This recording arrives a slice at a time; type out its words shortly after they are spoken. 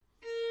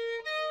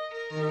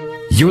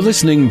You're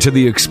listening to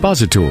the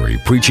expository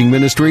preaching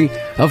ministry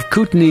of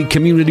Kootenai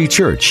Community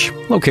Church,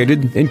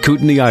 located in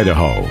Kootenai,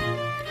 Idaho.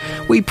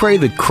 We pray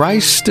that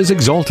Christ is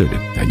exalted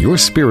and your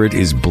spirit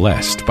is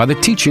blessed by the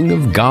teaching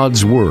of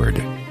God's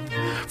Word.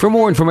 For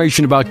more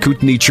information about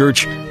Kootenai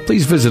Church,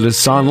 please visit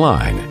us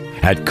online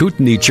at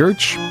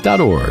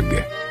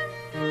kootenaichurch.org.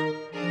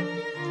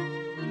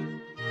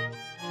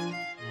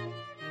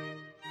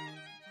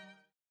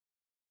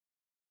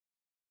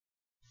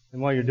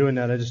 And while you're doing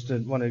that, I just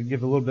want to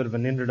give a little bit of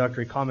an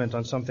introductory comment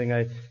on something.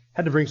 I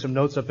had to bring some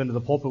notes up into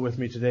the pulpit with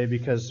me today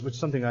which is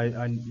something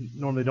I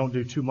normally don't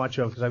do too much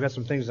of because I've got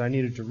some things I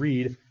needed to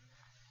read.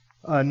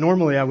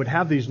 Normally I would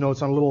have these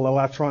notes on a little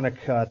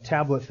electronic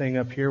tablet thing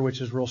up here,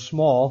 which is real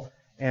small.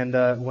 And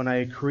when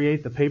I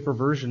create the paper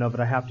version of it,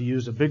 I have to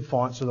use a big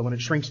font so that when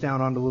it shrinks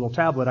down onto the little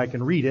tablet, I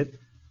can read it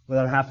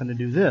without having to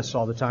do this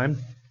all the time.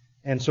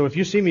 And so if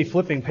you see me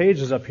flipping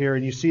pages up here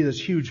and you see this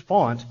huge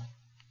font,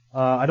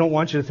 I don't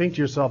want you to think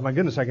to yourself, my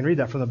goodness, I can read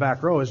that from the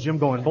back row. Is Jim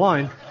going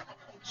blind?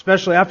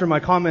 Especially after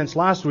my comments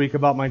last week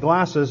about my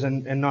glasses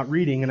and not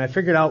reading. And I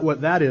figured out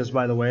what that is,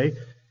 by the way.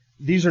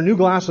 These are new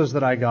glasses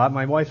that I got.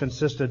 My wife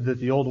insisted that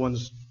the old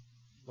ones,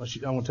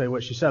 I won't tell you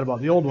what she said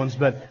about the old ones,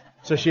 but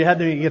so she had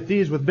to get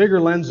these with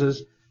bigger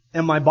lenses.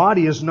 And my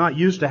body is not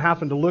used to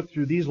having to look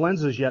through these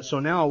lenses yet. So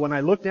now when I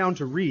look down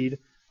to read,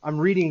 I'm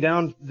reading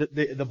down,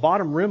 the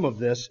bottom rim of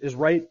this is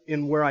right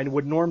in where I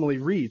would normally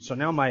read. So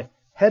now my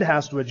head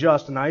has to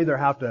adjust, and I either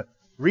have to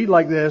read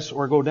like this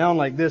or go down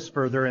like this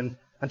further, and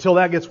until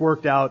that gets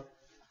worked out,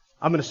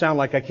 I'm going to sound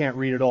like I can't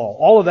read at all.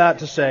 All of that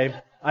to say,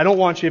 I don't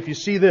want you, if you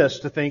see this,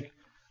 to think,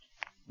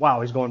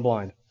 wow, he's going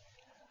blind.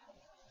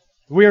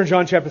 We are in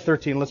John chapter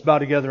 13. Let's bow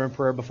together in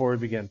prayer before we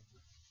begin.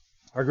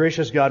 Our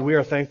gracious God, we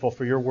are thankful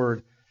for your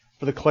word,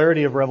 for the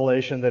clarity of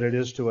revelation that it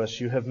is to us.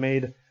 You have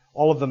made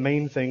all of the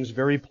main things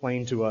very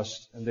plain to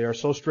us, and they are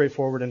so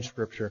straightforward in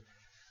Scripture.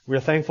 We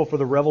are thankful for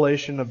the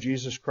revelation of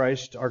Jesus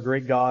Christ, our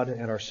great God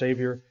and our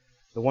Savior,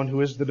 the one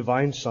who is the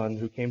divine Son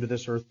who came to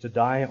this earth to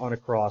die on a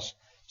cross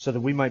so that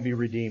we might be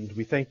redeemed.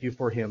 We thank you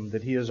for him,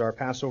 that he is our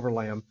Passover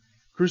lamb,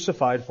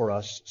 crucified for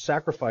us,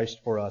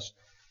 sacrificed for us,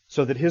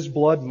 so that his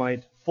blood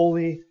might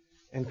fully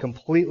and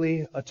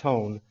completely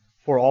atone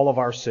for all of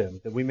our sin,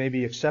 that we may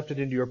be accepted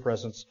into your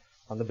presence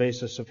on the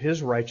basis of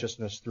his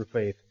righteousness through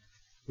faith.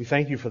 We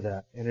thank you for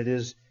that, and it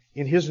is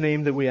in his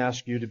name that we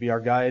ask you to be our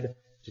guide,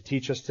 to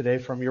teach us today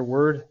from your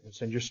word, and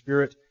send your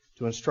Spirit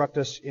to instruct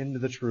us into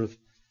the truth,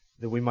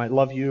 that we might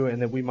love you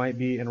and that we might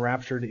be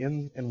enraptured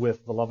in and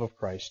with the love of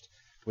Christ.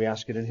 We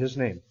ask it in his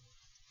name.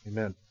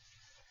 Amen.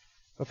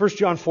 1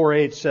 John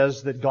 4:8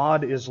 says that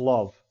God is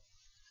love.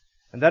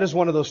 And that is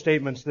one of those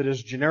statements that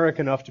is generic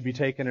enough to be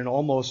taken in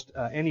almost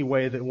any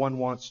way that one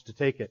wants to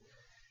take it.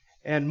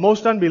 And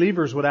most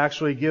unbelievers would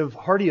actually give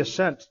hearty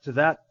assent to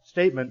that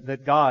statement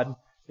that God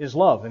is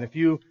love. And if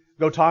you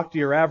go talk to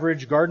your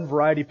average garden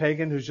variety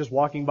pagan who's just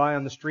walking by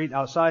on the street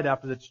outside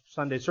after the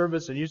Sunday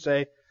service and you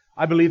say,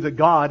 I believe that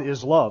God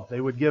is love,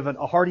 they would give a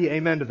hearty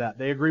amen to that.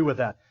 They agree with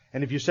that.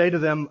 And if you say to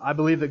them, I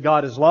believe that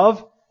God is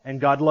love and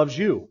God loves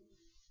you,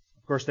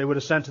 of course they would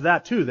assent to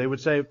that too. They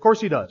would say, of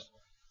course he does.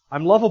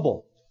 I'm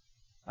lovable.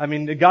 I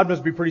mean, God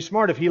must be pretty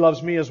smart if he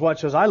loves me as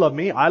much as I love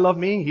me,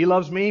 he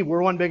loves me,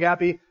 we're one big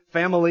happy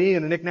family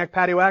and a knick-knack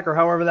paddywhack or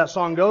however that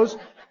song goes.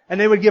 And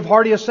they would give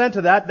hearty assent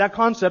to that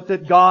concept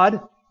that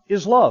God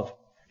is love.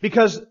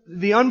 Because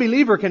the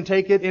unbeliever can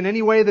take it in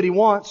any way that he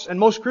wants, and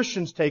most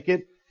Christians take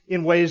it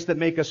in ways that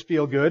make us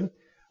feel good.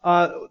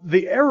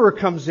 The error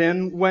comes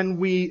in when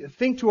we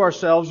think to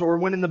ourselves, or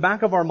when in the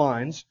back of our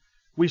minds,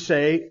 we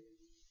say,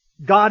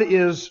 God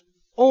is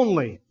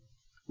only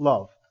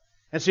love.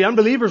 And see,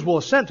 unbelievers will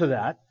assent to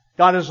that.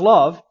 God is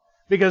love,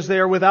 because they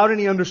are without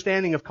any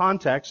understanding of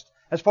context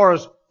as far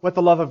as what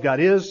the love of God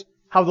is,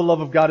 how the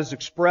love of God is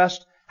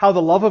expressed, how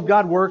the love of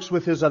God works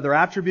with his other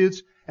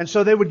attributes. And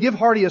so they would give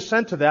hearty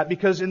assent to that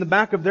because in the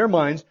back of their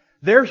minds,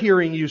 they're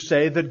hearing you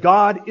say that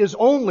God is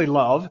only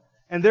love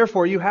and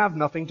therefore you have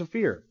nothing to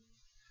fear.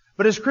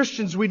 But as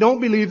Christians, we don't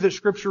believe that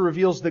Scripture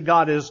reveals that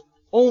God is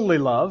only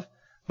love,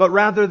 but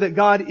rather that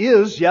God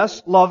is,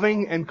 yes,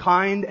 loving and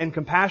kind and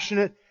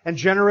compassionate and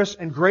generous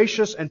and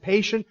gracious and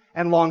patient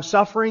and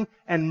long-suffering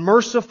and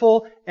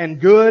merciful and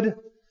good.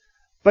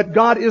 But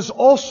God is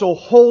also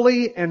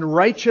holy and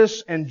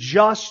righteous and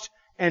just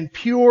and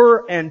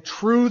pure and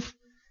truth.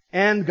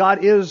 And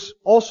God is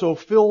also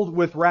filled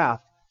with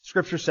wrath.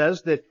 Scripture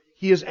says that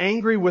he is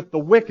angry with the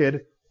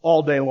wicked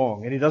all day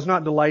long. And he does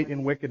not delight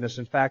in wickedness.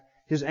 In fact,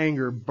 his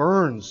anger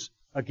burns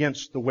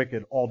against the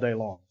wicked all day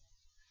long.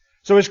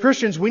 So as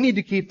Christians, we need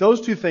to keep those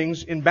two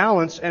things in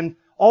balance and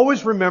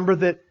always remember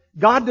that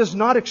God does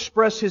not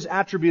express his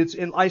attributes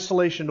in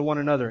isolation to one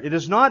another. It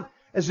is not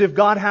as if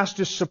God has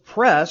to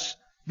suppress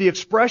the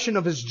expression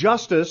of his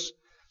justice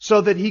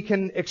so that he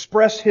can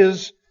express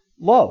his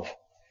love.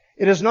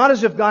 It is not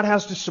as if God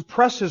has to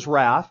suppress his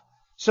wrath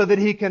so that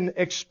he can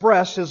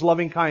express his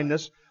loving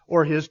kindness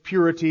or his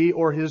purity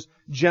or his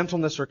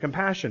gentleness or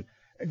compassion.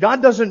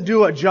 God doesn't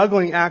do a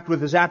juggling act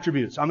with His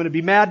attributes. I'm going to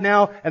be mad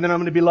now, and then I'm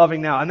going to be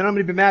loving now. And then I'm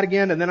going to be mad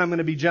again, and then I'm going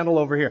to be gentle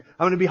over here.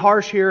 I'm going to be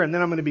harsh here, and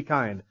then I'm going to be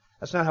kind.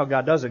 That's not how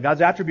God does it.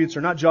 God's attributes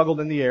are not juggled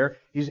in the air.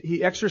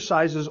 He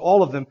exercises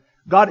all of them.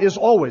 God is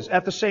always,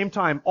 at the same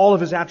time, all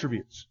of His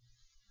attributes.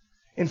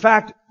 In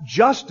fact,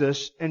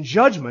 justice and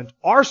judgment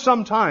are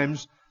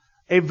sometimes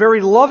a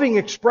very loving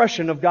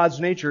expression of God's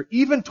nature,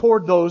 even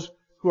toward those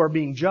who are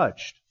being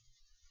judged.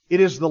 It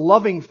is the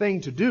loving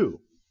thing to do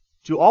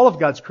to all of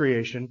God's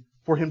creation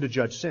for Him to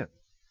judge sin.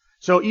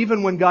 So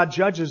even when God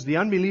judges the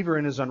unbeliever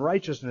in his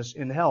unrighteousness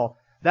in hell,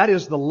 that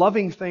is the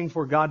loving thing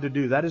for God to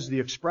do. That is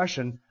the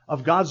expression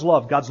of God's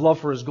love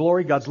for His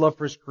glory, God's love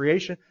for His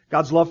creation,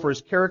 God's love for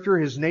His character,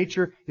 His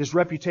nature, His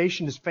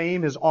reputation, His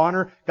fame, His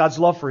honor, God's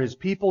love for His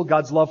people,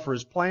 God's love for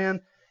His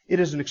plan. It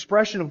is an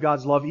expression of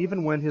God's love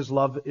even when His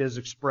love is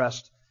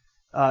expressed,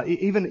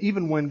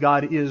 even when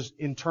God is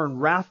in turn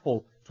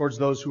wrathful towards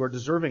those who are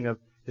deserving of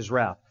His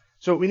wrath.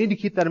 So we need to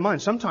keep that in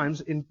mind.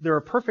 Sometimes there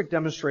are perfect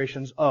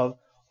demonstrations of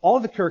all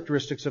the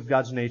characteristics of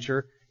God's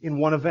nature in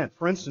one event.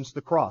 For instance,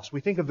 the cross. We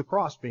think of the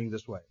cross being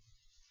this way.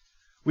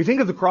 We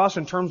think of the cross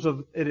in terms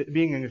of it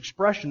being an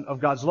expression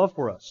of God's love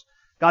for us.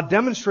 God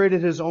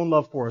demonstrated His own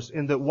love for us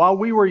in that while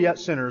we were yet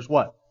sinners,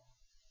 what?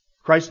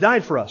 Christ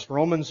died for us.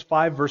 Romans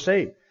 5 verse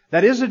 8.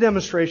 That is a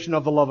demonstration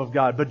of the love of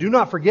God. But do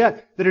not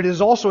forget that it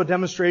is also a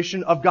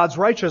demonstration of God's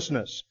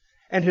righteousness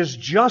and His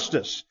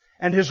justice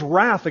and His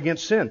wrath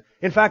against sin.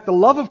 In fact, the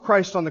love of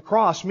Christ on the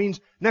cross means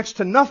next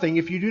to nothing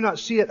if you do not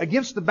see it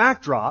against the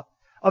backdrop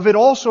of it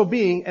also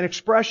being an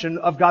expression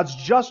of God's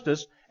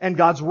justice and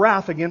God's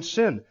wrath against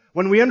sin.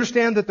 When we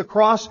understand that the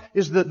cross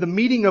is the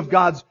meeting of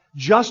God's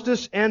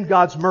justice and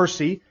God's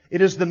mercy,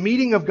 it is the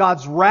meeting of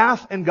God's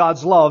wrath and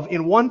God's love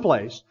in one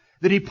place,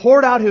 that He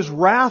poured out His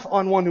wrath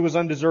on one who was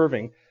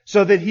undeserving,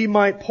 so that He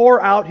might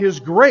pour out His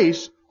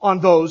grace on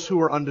those who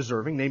are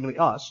undeserving, namely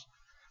us.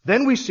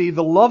 Then we see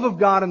the love of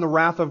God and the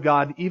wrath of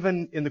God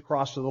even in the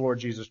cross of the Lord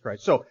Jesus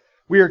Christ. So,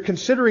 we are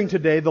considering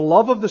today the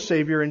love of the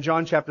Savior in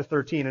John chapter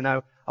 13, and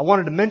I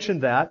wanted to mention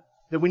that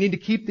we need to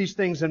keep these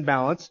things in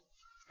balance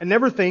and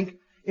never think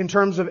in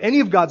terms of any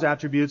of God's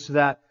attributes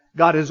that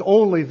God is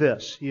only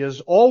this. He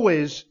is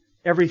always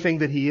everything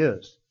that He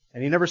is,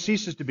 and He never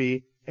ceases to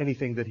be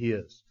anything that He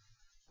is.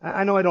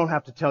 I know I don't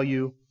have to tell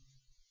you,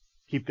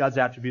 keep God's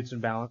attributes in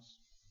balance.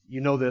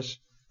 You know this,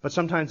 but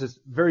sometimes it's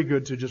very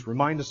good to just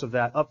remind us of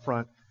that up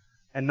front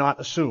and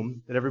not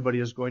assume that everybody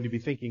is going to be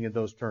thinking in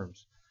those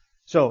terms.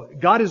 So,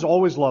 God is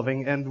always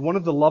loving, and one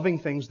of the loving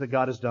things that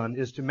God has done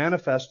is to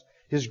manifest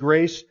His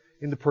grace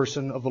in the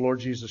person of the Lord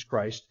Jesus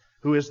Christ,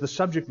 who is the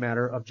subject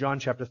matter of John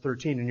chapter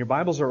 13. And your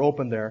Bibles are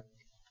open there.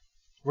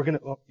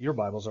 Your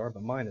Bibles are,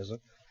 but mine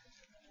isn't.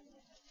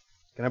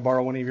 Can I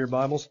borrow one of your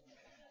Bibles?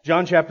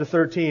 John chapter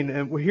 13,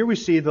 and here we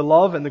see the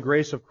love and the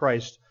grace of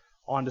Christ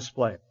on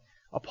display.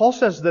 Paul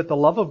says that the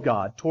love of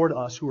God toward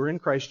us who are in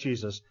Christ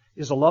Jesus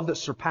is a love that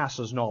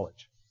surpasses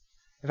knowledge.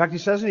 In fact, he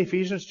says in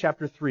Ephesians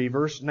chapter 3,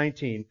 verse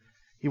 19,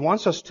 he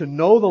wants us to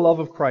know the love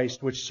of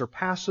Christ which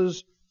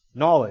surpasses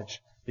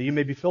knowledge, that you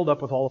may be filled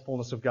up with all the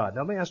fullness of God.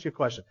 Now let me ask you a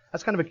question.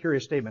 That's kind of a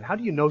curious statement. How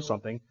do you know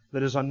something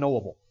that is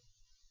unknowable?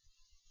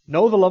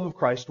 Know the love of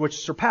Christ which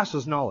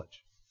surpasses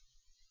knowledge.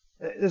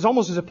 It's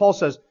almost as if Paul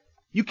says,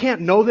 you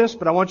can't know this,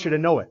 but I want you to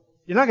know it.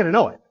 You're not going to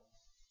know it,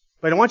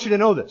 but I want you to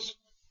know this.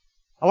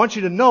 I want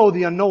you to know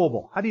the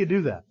unknowable. How do you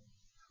do that?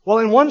 Well,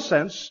 in one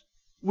sense,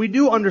 we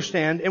do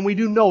understand and we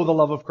do know the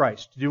love of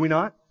Christ, do we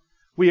not?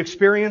 We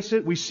experience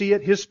it, we see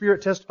it, His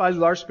Spirit testifies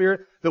with our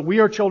spirit that we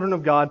are children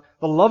of God.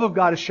 The love of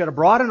God is shed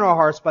abroad in our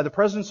hearts by the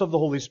presence of the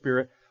Holy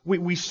Spirit.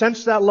 We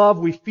sense that love,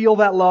 we feel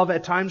that love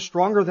at times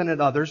stronger than at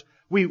others.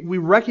 We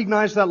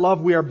recognize that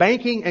love, we are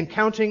banking and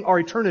counting our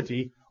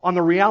eternity on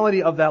the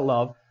reality of that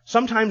love.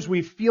 Sometimes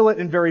we feel it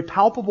in very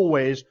palpable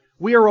ways.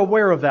 We are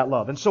aware of that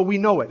love, and so we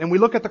know it. And we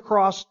look at the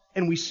cross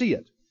and we see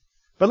it.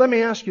 But let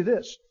me ask you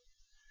this.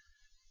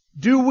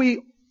 Do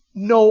we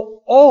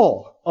know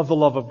all of the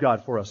love of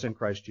God for us in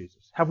Christ Jesus?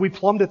 Have we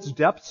plumbed its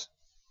depths?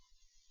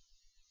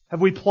 Have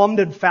we plumbed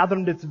and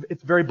fathomed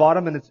its very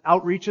bottom and its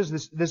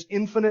outreaches, this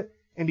infinite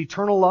and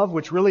eternal love,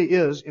 which really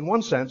is, in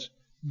one sense,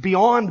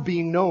 beyond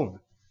being known?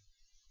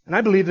 And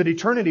I believe that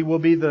eternity will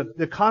be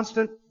the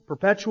constant,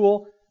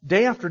 perpetual,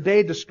 day after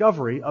day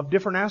discovery of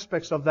different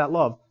aspects of that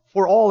love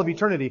for all of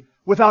eternity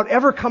without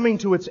ever coming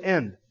to its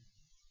end.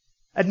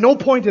 At no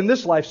point in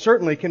this life,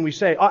 certainly, can we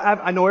say,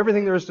 I know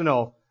everything there is to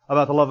know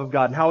about the love of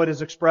God and how it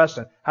is expressed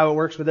and how it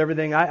works with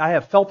everything. I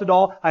have felt it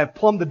all. I have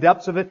plumbed the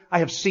depths of it. I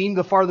have seen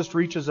the farthest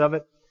reaches of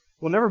it.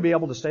 We'll never be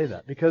able to say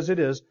that because it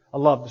is a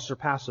love that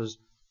surpasses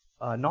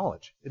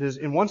knowledge. It is,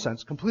 in one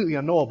sense, completely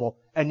unknowable,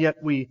 and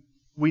yet we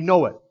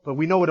know it, but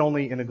we know it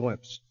only in a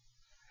glimpse.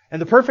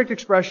 And the perfect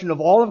expression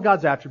of all of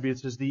God's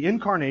attributes is the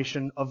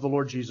incarnation of the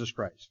Lord Jesus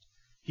Christ.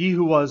 He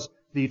who was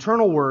the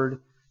eternal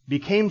Word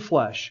became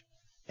flesh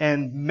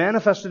and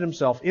manifested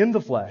Himself in the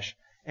flesh.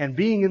 And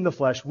being in the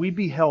flesh, we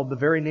beheld the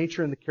very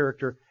nature and the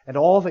character and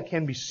all that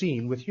can be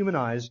seen with human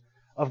eyes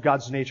of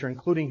God's nature,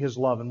 including His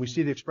love. And we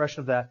see the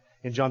expression of that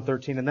in John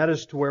 13. And that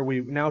is to where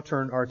we now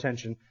turn our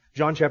attention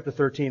John chapter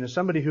 13. As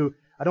somebody who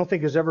I don't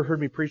think has ever heard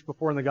me preach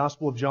before in the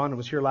Gospel of John and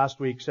was here last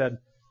week said,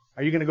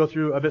 are you going to go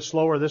through a bit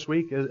slower this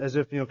week? As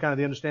if, kind of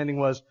the understanding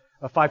was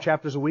 5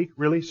 chapters a week?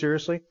 Really?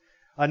 Seriously?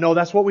 No,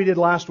 that's what we did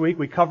last week.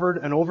 We covered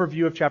an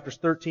overview of chapters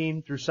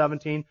 13 through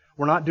 17.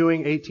 We're not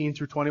doing 18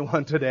 through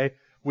 21 today.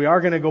 We are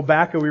going to go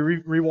back and we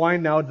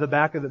rewind now to the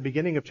back of the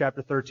beginning of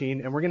chapter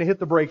 13, and we're going to hit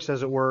the brakes,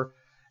 as it were.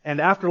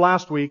 And after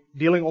last week,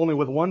 dealing only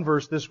with one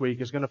verse this week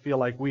is going to feel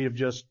like we have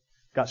just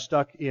got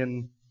stuck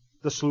in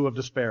the slough of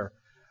despair.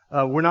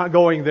 We're not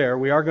going there.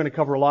 We are going to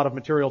cover a lot of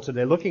material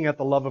today, looking at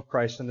the love of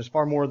Christ, and there's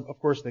far more, of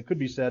course, that could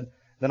be said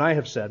than I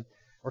have said,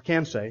 or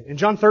can say. In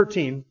John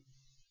 13,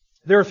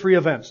 there are 3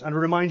 events. And to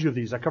remind you of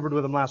these, I covered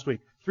with them last week.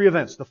 3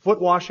 events. The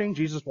foot washing,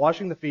 Jesus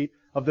washing the feet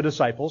of the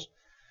disciples.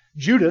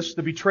 Judas,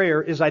 the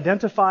betrayer, is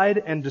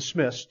identified and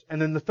dismissed.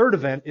 And then the third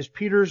event is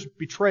Peter's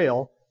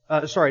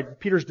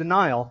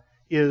denial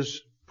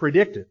is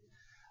predicted.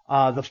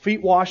 The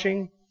feet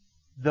washing,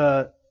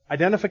 the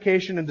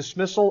identification and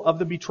dismissal of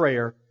the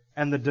betrayer,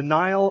 and the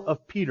denial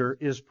of Peter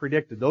is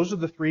predicted. Those are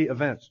the 3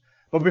 events.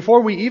 But before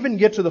we even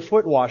get to the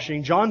foot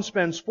washing, John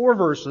spends 4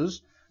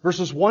 verses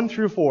 1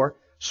 through 4,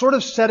 sort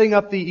of setting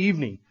up the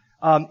evening,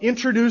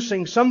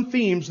 introducing some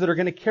themes that are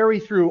going to carry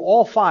through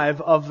all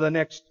 5 of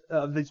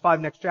these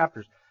 5 next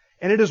chapters.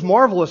 And it is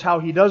marvelous how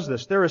he does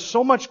this. There is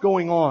so much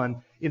going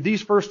on in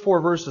these first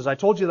 4 verses. I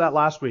told you that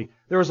last week.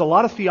 There is a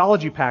lot of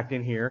theology packed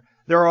in here.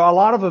 There are a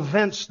lot of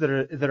events that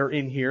are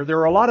in here. There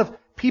are a lot of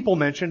people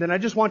mentioned, and I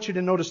just want you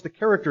to notice the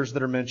characters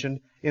that are mentioned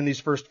in these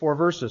first 4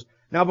 verses.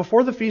 Now,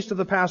 before the feast of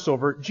the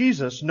Passover,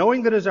 Jesus,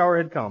 knowing that his hour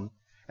had come,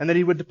 and that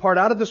he would depart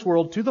out of this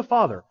world to the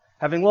Father,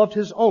 having loved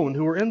his own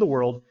who were in the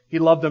world, he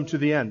loved them to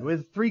the end.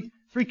 With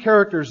three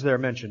characters there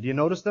mentioned. Do you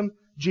notice them?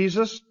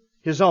 Jesus,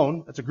 his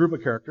own, that's a group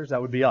of characters,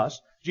 that would be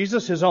us.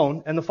 Jesus, his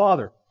own, and the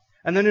Father.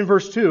 And then in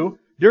verse 2,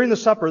 during the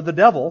supper, the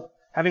devil,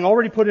 having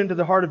already put into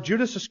the heart of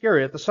Judas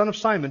Iscariot, the son of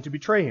Simon, to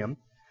betray him,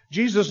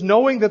 Jesus,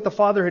 knowing that the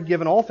Father had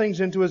given all things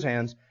into his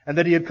hands, and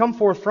that he had come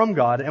forth from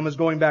God and was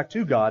going back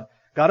to God,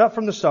 got up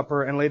from the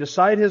supper and laid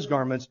aside his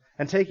garments,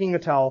 and taking a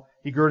towel,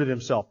 he girded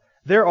himself.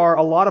 There are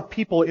a lot of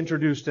people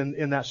introduced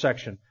in that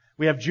section.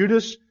 We have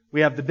Judas,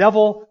 we have the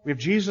devil, we have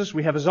Jesus,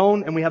 we have his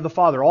own, and we have the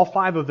Father, all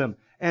 5 of them.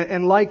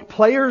 And like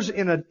players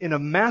in a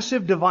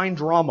massive divine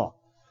drama,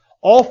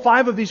 all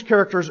 5 of these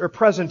characters are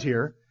present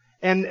here,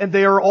 and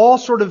they are all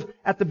sort of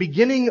at the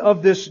beginning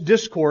of this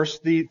discourse,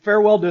 the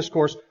farewell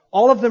discourse.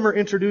 All of them are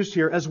introduced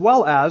here, as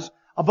well as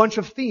a bunch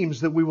of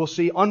themes that we will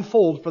see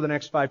unfold for the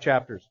next 5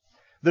 chapters.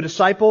 The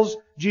disciples,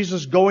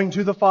 Jesus going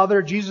to the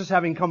Father, Jesus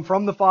having come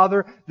from the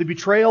Father, the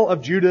betrayal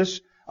of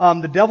Judas,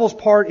 the devil's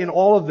part in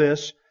all of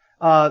this,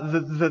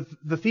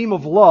 the theme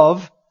of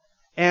love,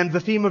 and the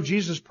theme of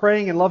Jesus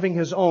praying and loving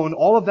his own.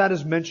 All of that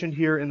is mentioned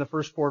here in the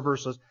first 4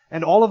 verses,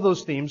 and all of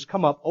those themes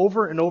come up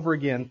over and over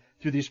again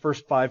through these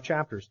first 5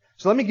 chapters.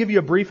 So let me give you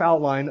a brief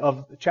outline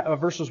of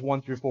verses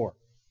 1 through 4.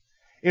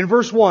 In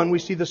verse 1, we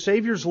see the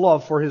Savior's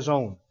love for his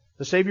own.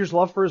 The Savior's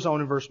love for his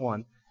own in verse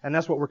 1, and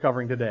that's what we're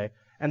covering today.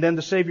 And then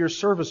the Savior's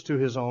service to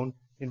his own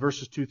in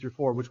verses 2 through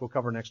 4, which we'll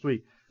cover next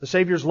week. The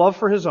Savior's love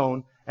for his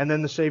own, and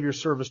then the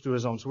Savior's service to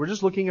his own. So we're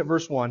just looking at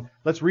verse 1.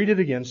 Let's read it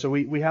again so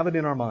we have it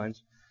in our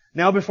minds.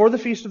 Now before the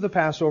feast of the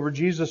Passover,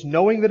 Jesus,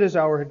 knowing that his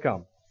hour had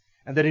come,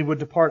 and that he would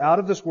depart out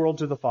of this world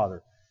to the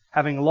Father,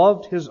 having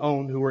loved his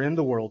own who were in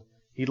the world,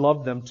 he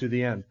loved them to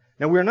the end.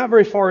 Now we are not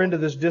very far into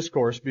this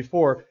discourse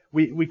before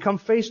we come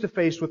face to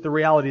face with the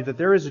reality that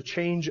there is a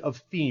change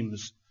of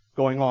themes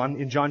going on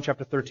in John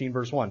chapter 13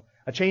 verse 1.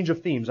 A change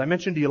of themes. I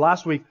mentioned to you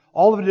last week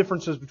all of the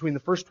differences between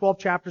the first 12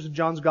 chapters of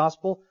John's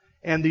Gospel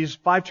and these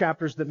 5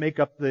 chapters that make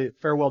up the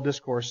farewell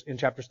discourse in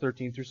chapters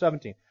 13 through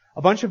 17.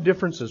 A bunch of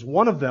differences.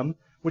 One of them,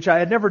 which I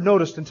had never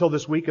noticed until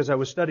this week as I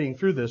was studying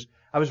through this,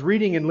 I was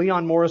reading in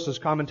Leon Morris's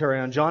commentary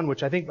on John,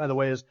 which I think, by the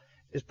way, is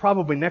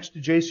probably next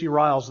to J.C.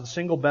 Ryle's the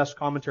single best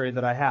commentary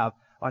that I have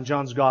on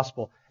John's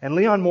Gospel. And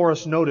Leon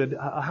Morris noted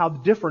how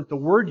different the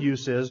word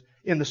use is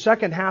in the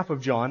second half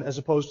of John as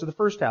opposed to the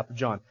first half of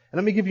John. And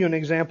let me give you an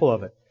example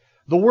of it.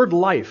 The word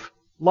life,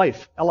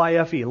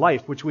 L-I-F-E,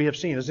 life, which we have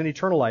seen as an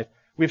eternal life,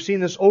 we've seen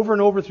this over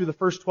and over through the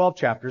first 12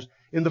 chapters.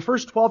 In the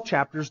first 12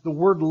 chapters, the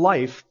word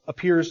life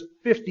appears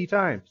 50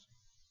 times.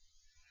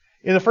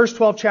 In the first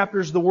 12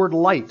 chapters, the word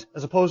light,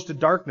 as opposed to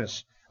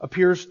darkness,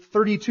 appears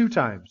 32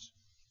 times.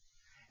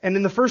 And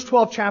in the first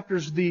 12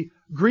 chapters, the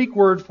Greek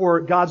word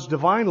for God's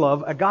divine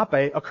love,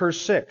 agape, occurs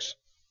 6.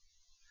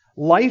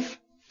 Life,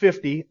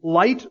 50.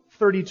 Light,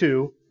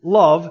 32.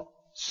 Love,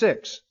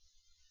 6.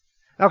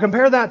 Now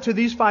compare that to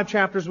these 5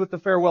 chapters with the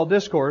farewell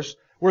discourse,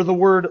 where the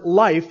word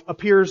life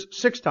appears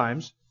 6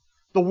 times,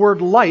 the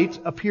word light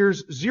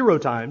appears 0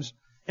 times,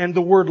 and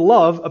the word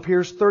love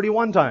appears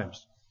 31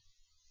 times.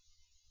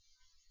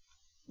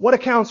 What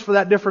accounts for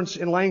that difference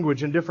in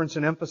language and difference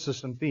in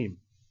emphasis and theme?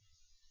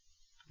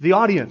 The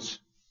audience.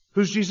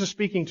 Who's Jesus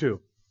speaking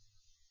to?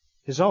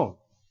 His own.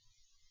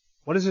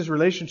 What is his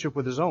relationship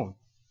with his own?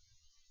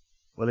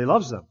 Well, he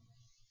loves them.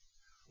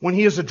 When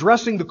he is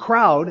addressing the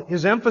crowd,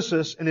 his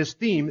emphasis and his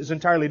theme is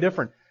entirely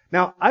different.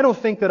 Now, I don't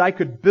think that I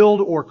could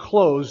build or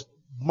close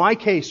my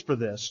case for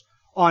this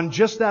on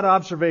just that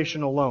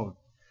observation alone.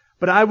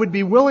 But I would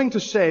be willing to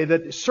say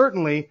that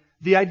certainly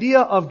the idea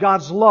of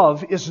God's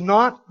love is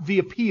not the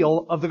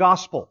appeal of the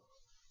gospel.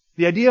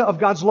 The idea of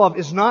God's love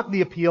is not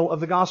the appeal of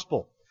the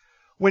gospel.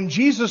 When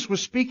Jesus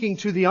was speaking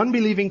to the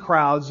unbelieving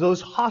crowds,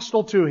 those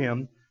hostile to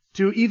Him,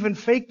 to even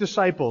fake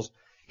disciples,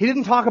 He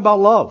didn't talk about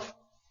love.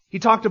 He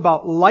talked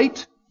about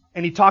light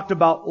and He talked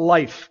about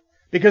life.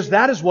 Because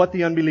that is what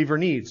the unbeliever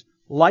needs.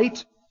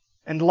 Light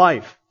and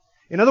life.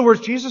 In other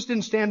words, Jesus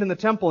didn't stand in the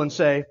temple and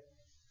say,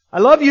 I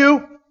love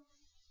you.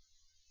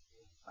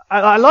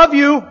 I love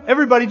you.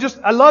 Everybody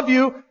I love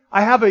you.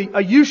 I have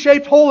a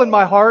U-shaped hole in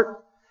my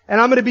heart,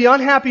 and I'm going to be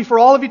unhappy for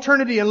all of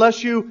eternity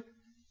unless you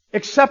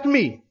accept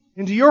me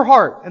into your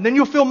heart, and then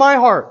you'll fill my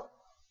heart,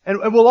 and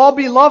we'll all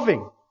be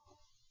loving.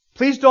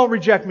 Please don't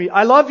reject me.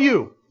 I love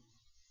you.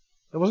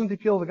 That wasn't the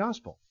appeal of the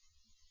gospel.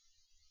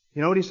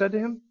 You know what He said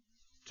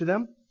to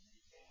them?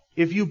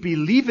 If you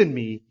believe in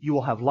me, you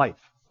will have life.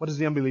 What does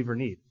the unbeliever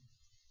need?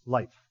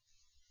 Life.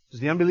 Does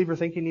the unbeliever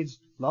think he needs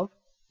love?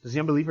 Does the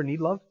unbeliever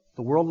need love?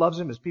 The world loves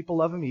him. His people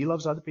love him. He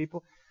loves other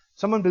people.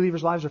 Some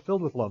unbelievers' lives are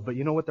filled with love, but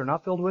you know what they're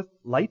not filled with?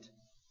 Light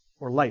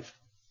or life.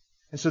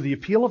 And so the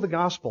appeal of the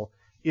gospel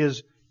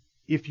is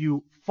if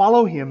you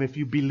follow Him, if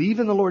you believe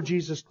in the Lord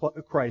Jesus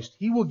Christ,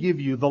 He will give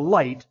you the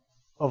light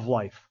of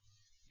life.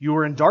 You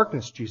are in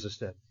darkness, Jesus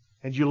said,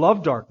 and you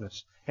love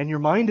darkness, and your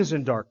mind is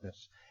in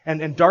darkness.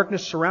 And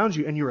darkness surrounds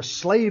you, and you're a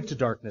slave to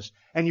darkness,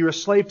 and you're a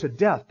slave to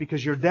death,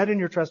 because you're dead in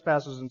your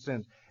trespasses and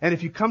sins. And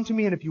if you come to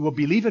me, and if you will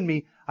believe in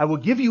me, I will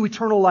give you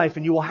eternal life,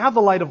 and you will have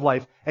the light of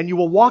life, and you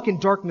will walk in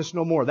darkness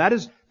no more. That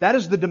is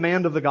the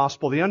demand of the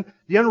gospel. The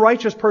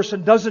unrighteous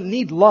person doesn't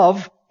need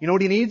love. You know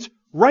what he needs?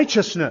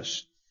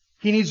 Righteousness.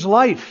 He needs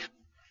life.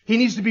 He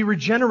needs to be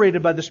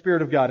regenerated by the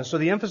Spirit of God. And so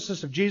the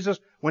emphasis of Jesus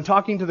when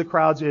talking to the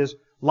crowds is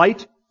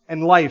light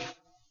and life.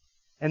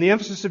 And the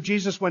emphasis of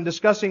Jesus when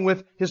discussing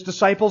with His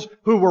disciples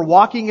who were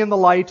walking in the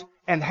light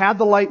and had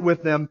the light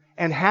with them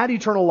and had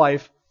eternal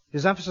life,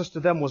 His emphasis to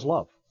them was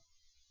love.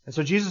 And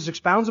so Jesus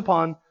expounds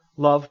upon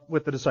love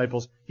with the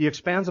disciples. He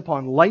expands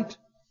upon light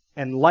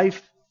and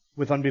life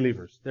with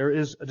unbelievers. There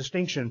is a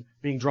distinction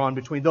being drawn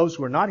between those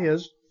who are not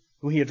His,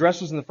 whom He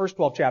addresses in the first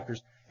 12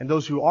 chapters, and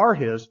those who are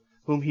His,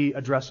 whom He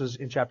addresses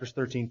in chapters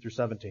 13 through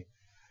 17.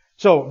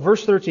 So,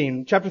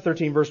 chapter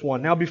 13, verse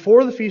 1. Now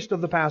before the feast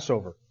of the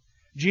Passover,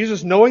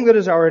 Jesus, knowing that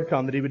His hour had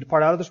come, that He would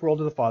depart out of this world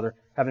to the Father,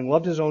 having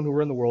loved His own who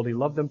were in the world, He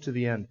loved them to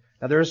the end.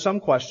 Now there is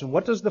some question,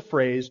 what does the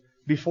phrase,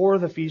 before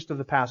the feast of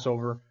the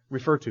Passover,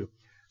 refer to?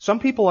 Some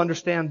people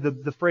understand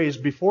the phrase,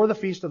 before the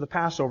feast of the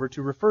Passover,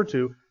 to refer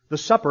to the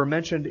supper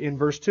mentioned in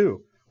verse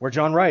 2, where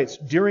John writes,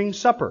 during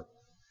supper.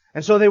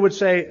 And so they would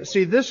say,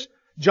 see,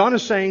 John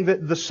is saying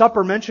that the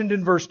supper mentioned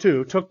in verse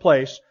 2 took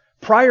place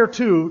prior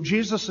to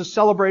Jesus'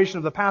 celebration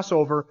of the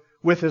Passover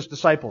with His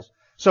disciples.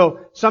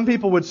 So some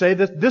people would say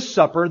that this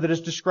supper that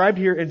is described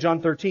here in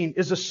John 13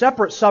 is a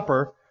separate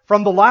supper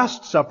from the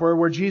Last Supper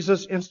where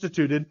Jesus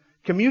instituted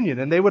communion.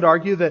 And they would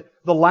argue that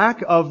the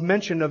lack of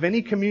mention of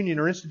any communion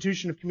or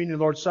institution of communion,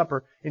 Lord's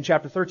Supper, in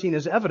chapter 13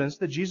 is evidence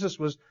that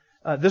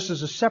this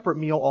is a separate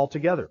meal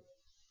altogether.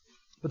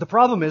 But the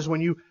problem is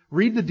when you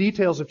read the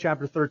details of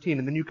chapter 13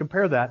 and then you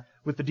compare that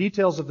with the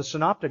details of the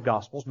Synoptic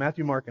Gospels,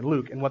 Matthew, Mark, and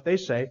Luke, and what they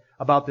say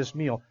about this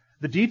meal,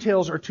 the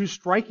details are too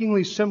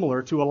strikingly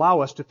similar to allow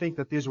us to think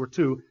that these were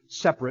two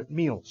separate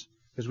meals.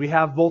 Because we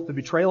have both the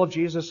betrayal of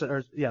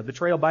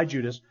betrayal by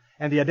Judas,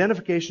 and the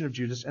identification of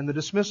Judas, and the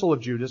dismissal of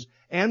Judas,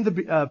 and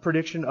the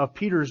prediction of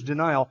Peter's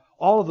denial,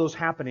 all of those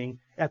happening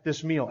at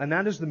this meal. And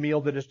that is the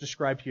meal that is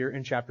described here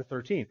in chapter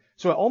 13.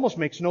 So it almost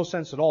makes no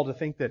sense at all to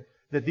think that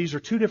these are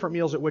two different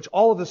meals at which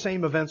all of the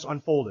same events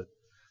unfolded.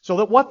 So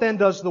that what then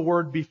does the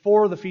word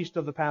before the feast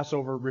of the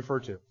Passover refer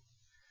to?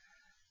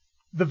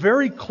 The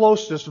very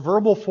closest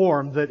verbal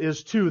form that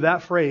is to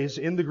that phrase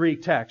in the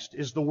Greek text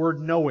is the word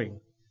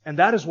knowing. And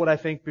that is what I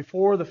think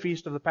before the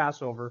feast of the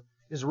Passover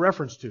is a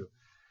reference to.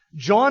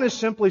 John is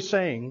simply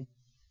saying,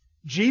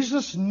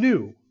 Jesus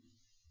knew,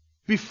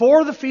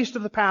 before the feast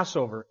of the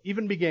Passover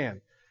even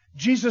began,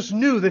 Jesus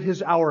knew that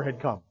His hour had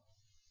come.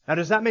 Now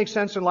does that make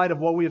sense in light of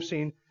what we have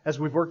seen as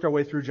we've worked our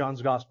way through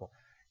John's Gospel?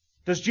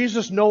 Does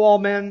Jesus know all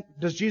men?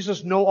 Does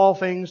Jesus know all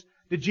things?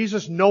 Did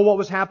Jesus know what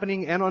was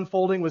happening and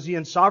unfolding? Was He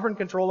in sovereign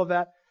control of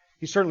that?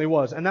 He certainly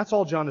was. And that's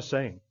all John is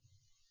saying.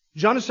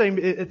 John is saying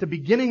at the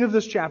beginning of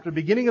this chapter,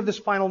 beginning of this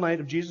final night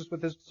of Jesus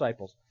with His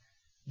disciples,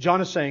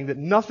 John is saying that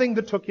nothing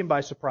that took Him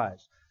by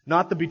surprise,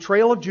 not the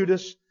betrayal of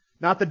Judas,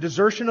 not the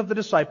desertion of the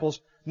disciples,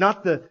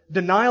 not the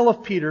denial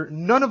of Peter,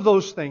 none of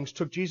those things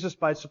took Jesus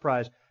by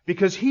surprise,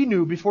 because He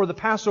knew before the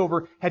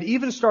Passover had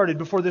even started,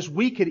 before this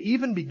week had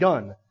even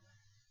begun,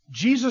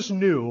 Jesus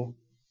knew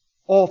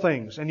all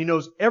things, and He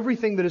knows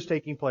everything that is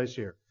taking place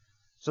here.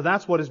 So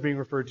that's what is being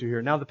referred to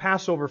here. Now the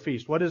Passover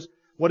feast, what is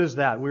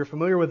that? We're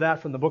familiar with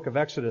that from the book of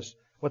Exodus,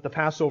 what the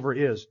Passover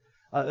is.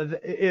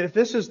 If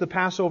this is the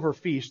Passover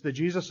feast that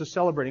Jesus is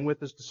celebrating with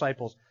His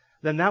disciples,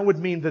 then that would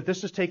mean that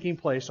this is taking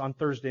place on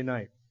Thursday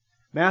night.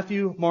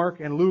 Matthew, Mark,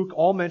 and Luke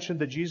all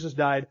mentioned that Jesus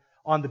died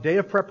on the day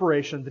of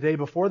preparation, the day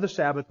before the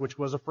Sabbath, which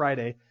was a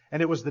Friday,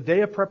 and it was the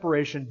day of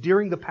preparation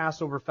during the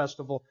Passover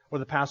festival or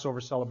the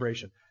Passover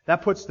celebration.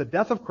 That puts the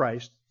death of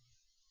Christ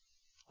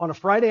on a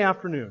Friday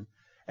afternoon,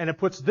 and it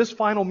puts this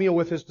final meal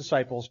with His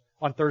disciples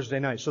on Thursday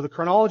night. So the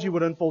chronology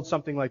would unfold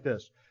something like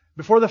this.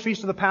 Before the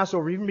Feast of the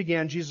Passover even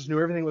began, Jesus knew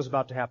everything was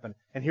about to happen.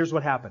 And here's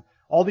what happened.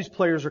 All these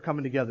players are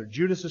coming together.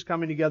 Judas is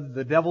coming together.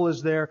 The devil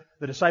is there.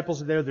 The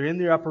disciples are there. They're in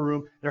the upper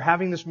room. They're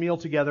having this meal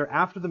together.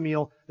 After the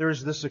meal, there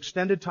is this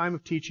extended time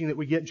of teaching that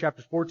we get in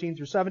chapters 14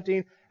 through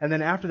 17. And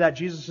then after that,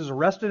 Jesus is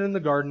arrested in the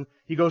garden.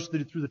 He goes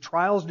through the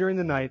trials during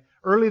the night.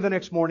 Early the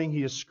next morning,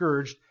 He is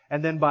scourged.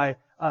 And then by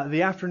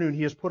the afternoon,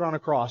 He is put on a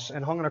cross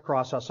and hung on a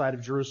cross outside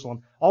of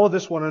Jerusalem. All of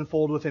this will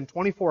unfold within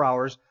 24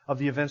 hours of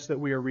the events that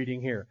we are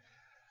reading here.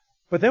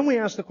 But then we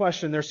ask the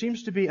question, there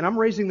seems to be, and I'm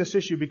raising this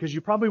issue because you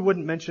probably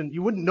wouldn't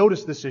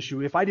notice this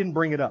issue if I didn't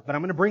bring it up. But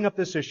I'm going to bring up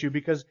this issue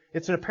because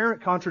it's an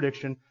apparent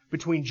contradiction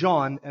between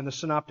John and the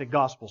Synoptic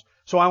Gospels.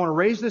 So I want to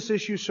raise this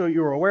issue so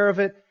you're aware of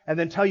it and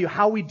then tell you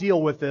how we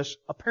deal with this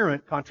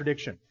apparent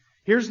contradiction.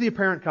 Here's the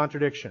apparent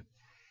contradiction.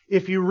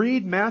 If you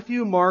read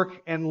Matthew,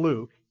 Mark, and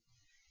Luke,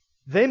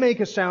 they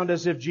make it sound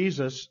as if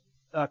Jesus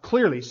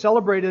clearly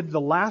celebrated the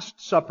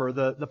Last Supper,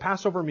 the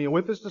Passover meal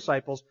with His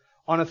disciples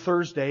on a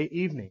Thursday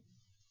evening.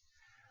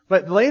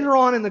 But later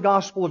on in the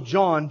Gospel of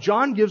John,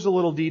 John gives a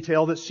little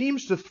detail that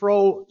seems to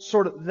throw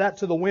sort of that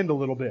to the wind a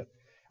little bit.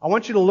 I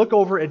want you to look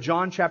over at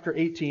John chapter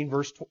 18,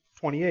 verse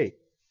 28.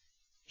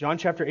 John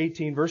chapter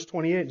 18, verse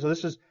 28. So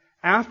this is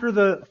after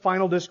the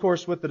final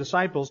discourse with the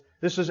disciples.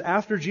 This is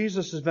after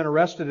Jesus has been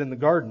arrested in the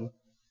garden.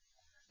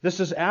 This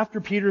is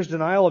after Peter's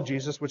denial of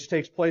Jesus, which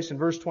takes place in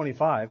verse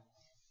 25.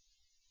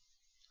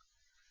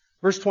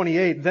 Verse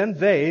 28, then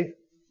they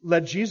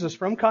led Jesus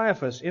from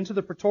Caiaphas into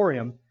the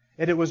praetorium,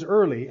 and it was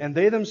early, and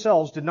they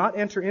themselves did not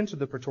enter into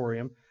the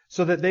praetorium,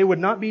 so that they would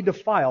not be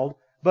defiled,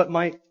 but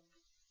might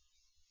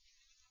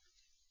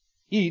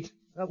eat.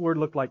 That word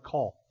looked like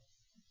call.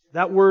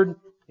 That word,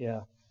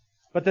 yeah.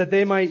 But that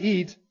they might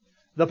eat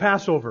the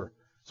Passover.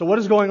 So what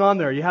is going on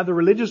there? You have the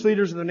religious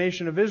leaders of the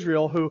nation of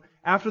Israel who,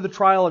 after the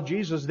trial of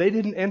Jesus, they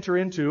didn't enter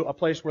into a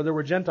place where there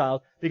were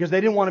Gentiles because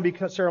they didn't want to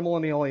be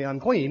ceremonially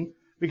unclean,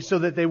 so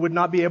that they would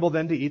not be able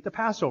then to eat the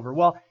Passover.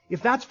 Well,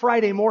 if that's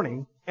Friday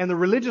morning, and the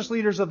religious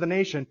leaders of the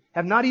nation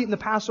have not eaten the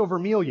Passover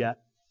meal yet,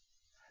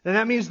 then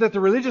that means that the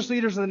religious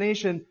leaders of the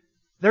nation,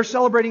 they're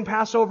celebrating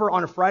Passover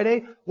on a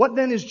Friday. What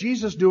then is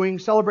Jesus doing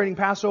celebrating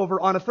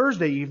Passover on a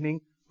Thursday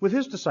evening with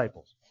His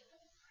disciples?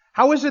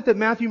 How is it that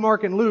Matthew,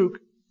 Mark, and Luke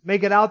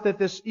make it out that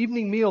this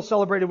evening meal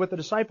celebrated with the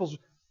disciples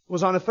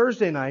was on a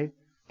Thursday night,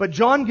 but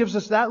John gives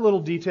us that little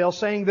detail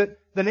saying that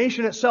the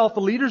nation itself, the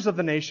leaders of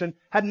the nation,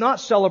 had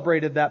not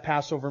celebrated that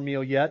Passover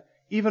meal yet,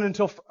 even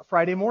until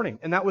Friday morning.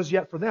 And that was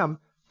yet for them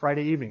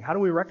Friday evening. How do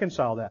we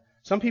reconcile that?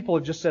 Some people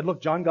have just said,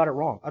 look, John got it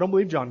wrong. I don't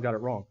believe John got it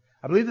wrong.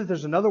 I believe that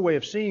there's another way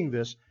of seeing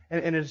this,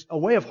 and it's a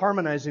way of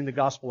harmonizing the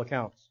gospel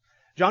accounts.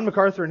 John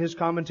MacArthur, in his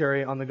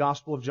commentary on the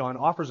Gospel of John,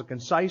 offers a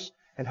concise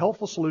and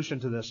helpful solution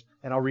to this,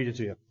 and I'll read it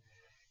to you.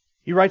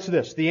 He writes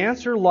this, the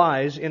answer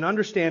lies in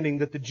understanding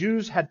that the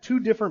Jews had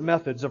two different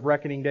methods of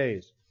reckoning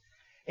days.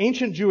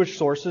 Ancient Jewish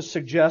sources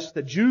suggest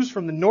that Jews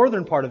from the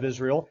northern part of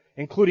Israel,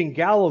 including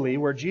Galilee,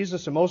 where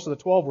Jesus and most of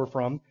the 12 were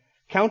from,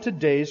 counted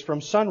days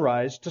from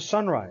sunrise to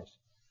sunrise.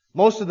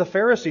 Most of the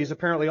Pharisees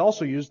apparently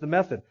also used the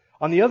method.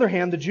 On the other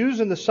hand, the Jews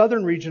in the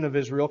southern region of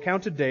Israel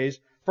counted days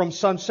from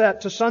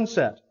sunset to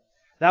sunset.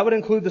 That would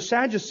include the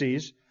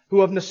Sadducees,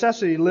 who of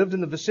necessity lived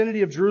in the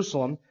vicinity of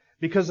Jerusalem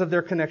because of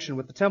their connection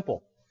with the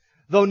temple.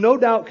 Though no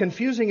doubt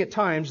confusing at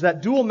times,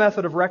 that dual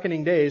method of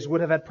reckoning days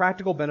would have had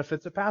practical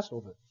benefits at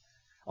Passover,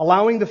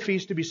 allowing the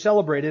feast to be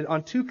celebrated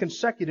on 2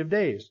 consecutive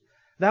days.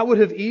 That would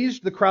have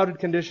eased the crowded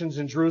conditions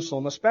in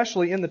Jerusalem,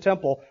 especially in the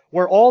temple,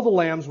 where all the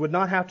lambs would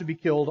not have to be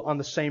killed on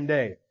the same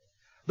day.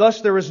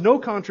 Thus, there is no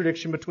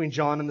contradiction between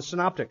John and the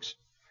Synoptics.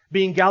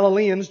 Being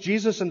Galileans,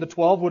 Jesus and the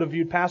 12 would have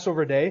viewed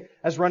Passover day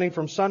as running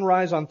from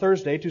sunrise on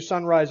Thursday to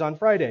sunrise on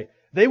Friday.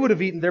 They would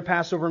have eaten their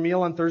Passover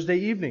meal on Thursday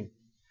evening.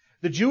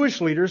 The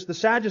Jewish leaders, the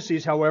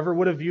Sadducees, however,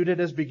 would have viewed it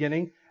as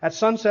beginning at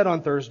sunset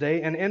on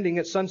Thursday and ending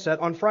at sunset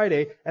on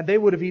Friday, and they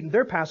would have eaten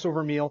their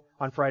Passover meal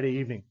on Friday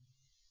evening.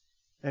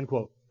 End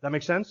quote. That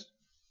make sense?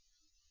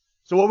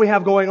 So what we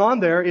have going on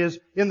there is,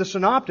 in the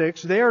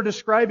Synoptics, they are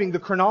describing the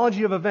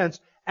chronology of events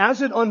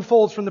as it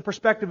unfolds from the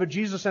perspective of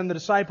Jesus and the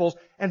disciples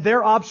and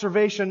their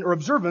observation or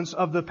observance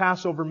of the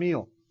Passover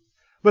meal.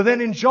 But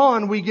then in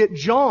John, we get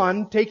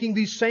John taking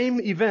these same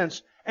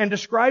events and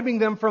describing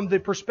them from the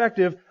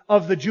perspective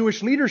of the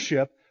Jewish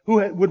leadership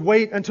who would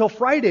wait until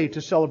Friday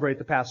to celebrate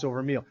the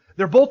Passover meal.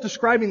 They're both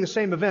describing the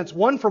same events,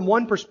 one from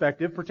one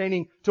perspective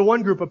pertaining to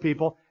one group of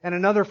people, and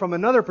another from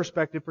another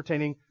perspective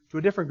pertaining to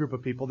a different group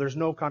of people. There's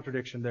no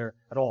contradiction there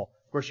at all.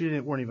 Of course,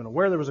 you weren't even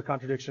aware there was a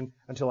contradiction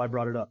until I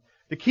brought it up.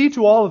 The key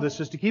to all of this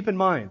is to keep in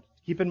mind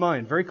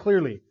very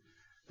clearly,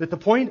 that the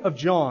point of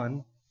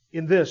John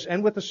in this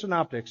and with the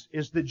Synoptics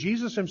is that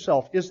Jesus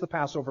Himself is the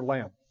Passover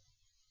lamb.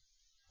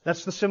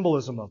 That's the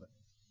symbolism of it.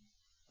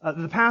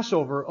 The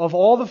Passover, of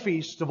all the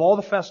feasts, of all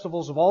the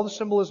festivals, of all the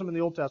symbolism in the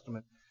Old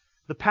Testament,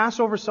 The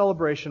Passover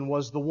celebration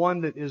was the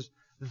one that is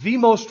the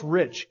most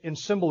rich in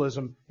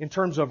symbolism in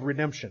terms of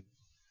redemption.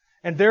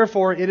 And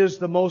therefore, it is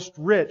the most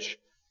rich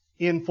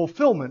in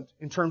fulfillment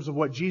in terms of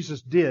what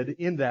Jesus did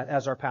in that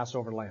as our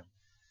Passover lamb.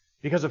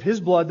 Because of His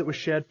blood that was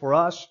shed for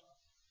us,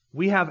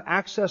 we have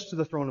access to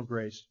the throne of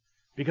grace.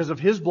 Because of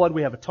His blood,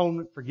 we have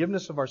atonement,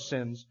 forgiveness of our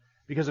sins.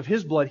 Because of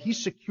His blood, He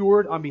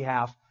secured on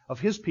behalf of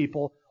His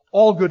people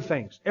all good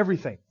things,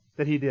 everything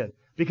that He did.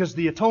 Because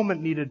the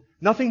atonement needed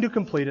nothing to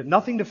complete it,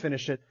 nothing to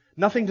finish it,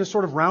 nothing to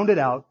sort of round it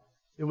out.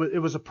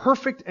 It was a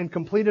perfect and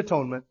complete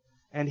atonement,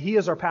 and He,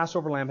 as our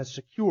Passover lamb, has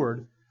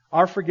secured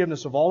our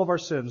forgiveness of all of our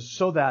sins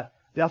so that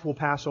death will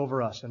pass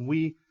over us, and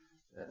we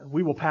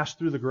will pass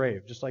through the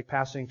grave, just like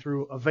passing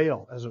through a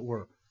veil, as it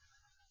were.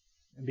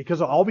 And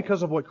because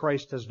of what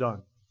Christ has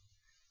done.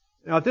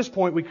 Now, at this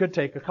point, we could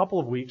take a couple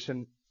of weeks,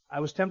 and I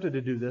was tempted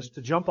to do this,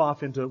 to jump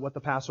off into what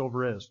the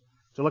Passover is,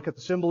 to look at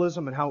the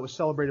symbolism and how it was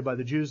celebrated by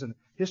the Jews and the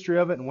history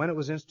of it and when it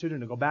was instituted,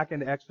 and to go back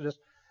into Exodus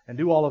and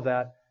do all of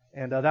that.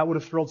 And that would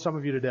have thrilled some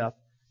of you to death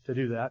to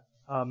do that.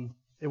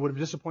 It would have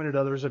disappointed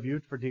others of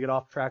you to get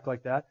off track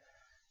like that.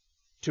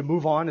 To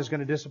move on is going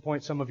to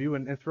disappoint some of you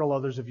and thrill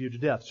others of you to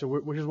death.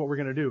 So here's what we're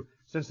going to do.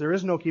 Since there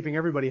is no keeping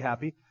everybody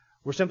happy,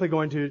 we're simply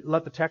going to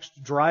let the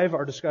text drive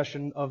our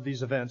discussion of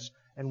these events,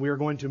 and we are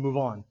going to move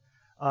on.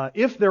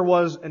 If there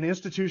was an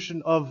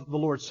institution of the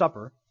Lord's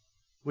Supper,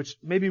 which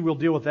maybe we'll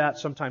deal with that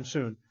sometime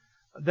soon,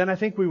 then I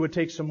think we would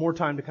take some more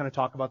time to kind of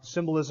talk about the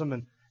symbolism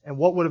and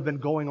what would have been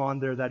going on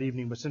there that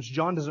evening. But since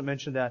John doesn't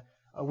mention that,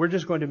 we're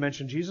just going to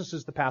mention Jesus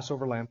is the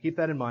Passover lamb. Keep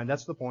that in mind.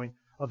 That's the point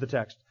of the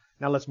text.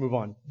 Now let's move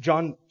on.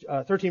 John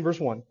 13, verse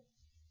 1.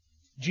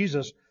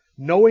 Jesus,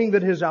 knowing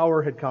that His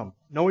hour had come.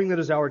 Knowing that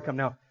His hour had come.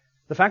 Now,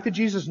 the fact that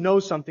Jesus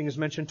knows something is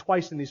mentioned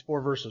twice in these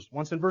 4 verses.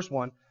 Once in verse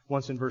 1,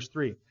 once in verse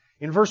 3.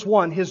 In verse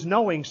 1, His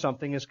knowing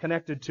something is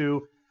connected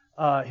to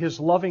His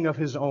loving of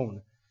His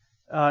own.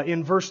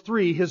 In verse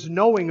 3, His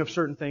knowing of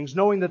certain things,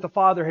 knowing that the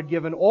Father had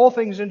given all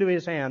things into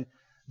His hand,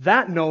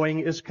 that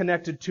knowing is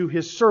connected to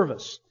His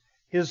service.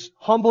 His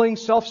humbling,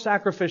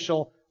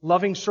 self-sacrificial,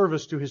 loving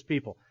service to His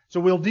people. So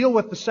we'll deal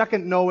with the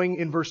second knowing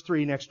in verse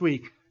 3 next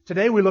week.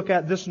 Today we look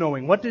at this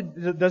knowing. What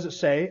does it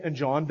say in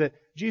John? That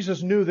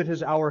Jesus knew that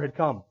His hour had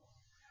come.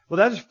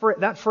 Well,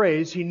 that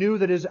phrase, He knew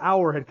that His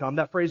hour had come,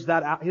 that phrase,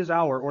 His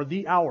hour, or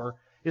the hour,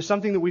 is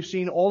something that we've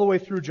seen all the way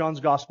through John's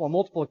Gospel on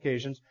multiple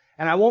occasions.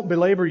 And I won't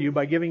belabor you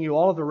by giving you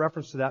all of the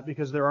reference to that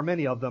because there are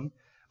many of them.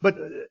 But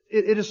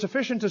it is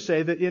sufficient to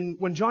say that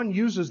when John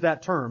uses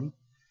that term,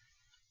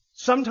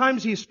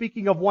 sometimes he's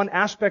speaking of one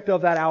aspect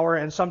of that hour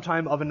and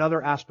sometimes of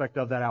another aspect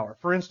of that hour.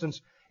 For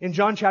instance, in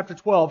John chapter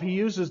 12, he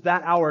uses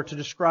that hour to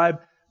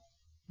describe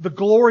the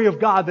glory of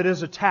God that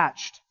is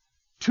attached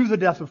to the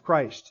death of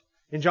Christ.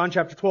 In John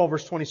chapter 12,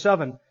 verse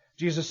 27,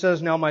 Jesus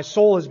says, "Now my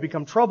soul has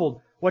become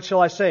troubled. What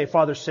shall I say?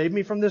 Father, save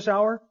me from this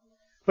hour?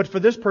 But for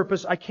this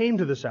purpose I came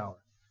to this hour.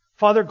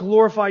 Father,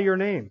 glorify your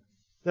name."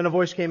 Then a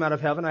voice came out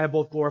of heaven, "I have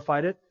both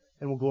glorified it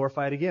and will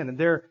glorify it again." And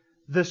there,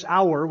 this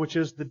hour, which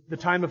is the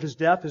time of His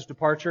death, His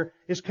departure,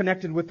 is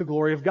connected with the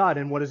glory of God.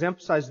 And what is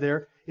emphasized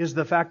there is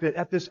the fact that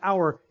at this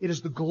hour, it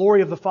is the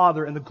glory of the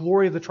Father and the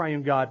glory of the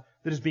triune God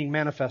that is being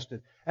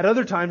manifested. At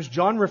other times,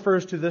 John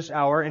refers to this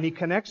hour and he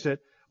connects it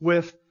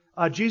with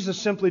Jesus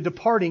simply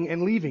departing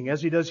and leaving,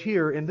 as he does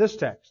here in this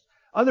text.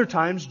 Other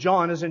times,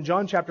 John, as in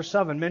John chapter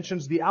 7,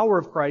 mentions the hour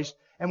of Christ,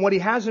 and what he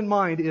has in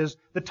mind is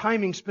the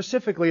timing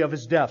specifically of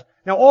His death.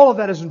 Now, all of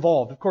that is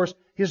involved. Of course,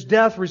 His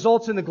death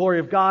results in the glory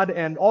of God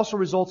and also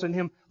results in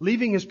Him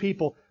leaving His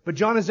people. But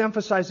John is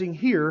emphasizing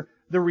here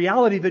the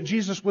reality that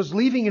Jesus was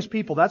leaving His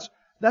people. That's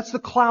the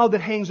cloud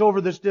that hangs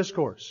over this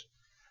discourse.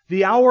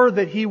 The hour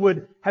that He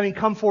would, having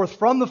come forth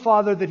from the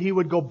Father, that He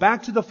would go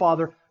back to the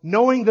Father,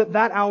 knowing that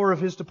that hour of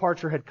His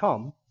departure had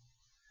come.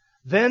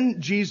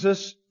 Then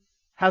Jesus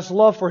has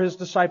love for His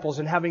disciples,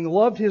 and having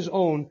loved His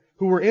own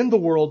who were in the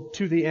world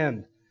to the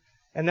end.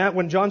 And that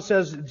when John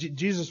says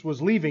Jesus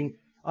was leaving,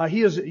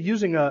 he is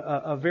using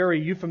a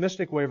very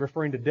euphemistic way of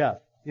referring to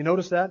death. You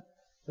notice that?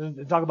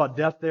 Talk about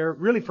death there.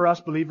 Really, for us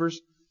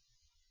believers,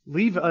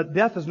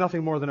 death is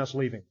nothing more than us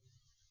leaving.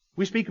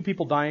 We speak of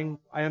people dying.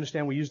 I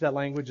understand we use that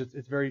language.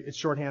 It's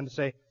shorthand to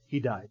say He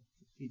died.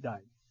 He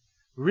died.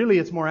 Really,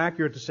 it's more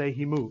accurate to say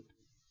He moved.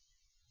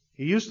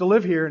 He used to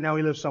live here, now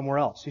He lives somewhere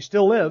else. He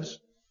still lives,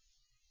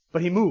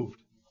 but He moved.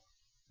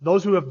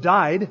 Those who have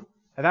died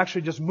have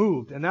actually just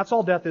moved, and that's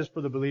all death is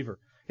for the believer.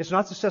 It's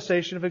not the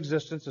cessation of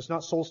existence. It's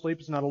not soul sleep.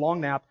 It's not a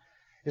long nap.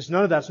 It's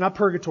none of that. It's not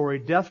purgatory.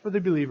 Death for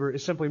the believer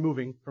is simply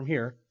moving from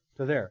here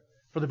to there.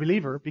 For the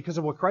believer, because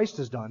of what Christ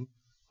has done,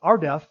 our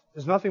death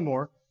is nothing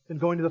more than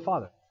going to the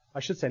Father. I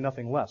should say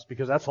nothing less,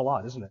 because that's a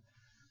lot, isn't it?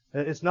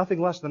 It's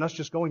nothing less than us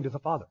just going to the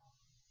Father.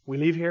 We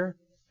leave here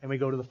and we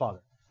go to the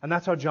Father. And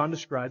that's how John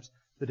describes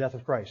the death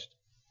of Christ.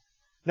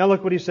 Now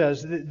look what he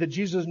says, that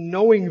Jesus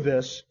knowing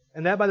this,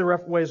 and that by the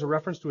way is a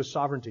reference to His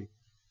sovereignty.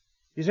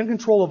 He's in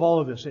control of all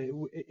of this.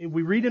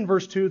 We read in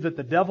verse 2 that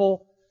the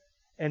devil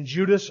and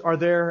Judas are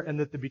there and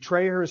that the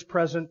betrayer is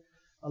present.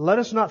 Let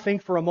us not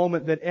think for a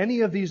moment that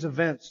any of these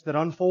events that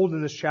unfold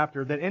in this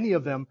chapter, that any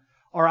of them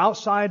are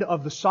outside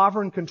of the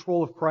sovereign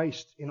control of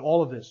Christ in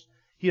all of this.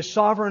 He is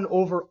sovereign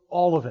over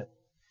all of it.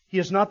 He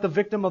is not the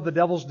victim of the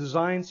devil's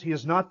designs. He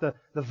is not the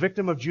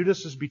victim of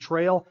Judas's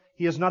betrayal.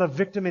 He is not a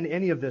victim in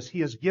any of this.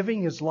 He is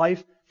giving His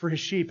life for His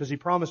sheep, as He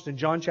promised in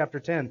John chapter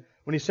 10,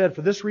 when He said,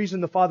 "For this reason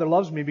the Father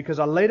loves me, because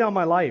I lay down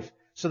my life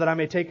so that I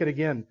may take it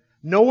again.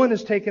 No one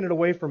has taken it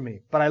away from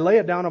me, but I lay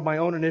it down of my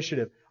own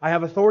initiative. I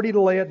have authority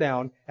to lay it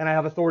down, and I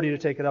have authority to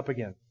take it up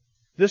again.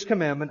 This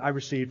commandment I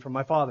received from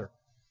my Father."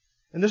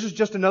 And this is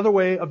just another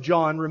way of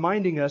John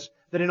reminding us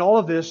that in all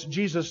of this,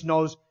 Jesus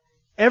knows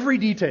every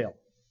detail.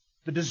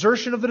 The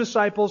desertion of the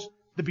disciples,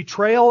 the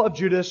betrayal of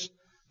Judas,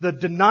 the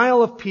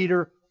denial of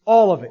Peter,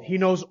 all of it. He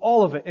knows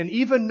all of it. And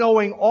even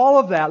knowing all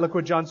of that, look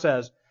what John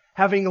says,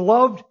 having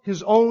loved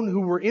His own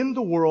who were in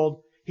the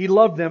world, He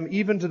loved them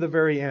even to the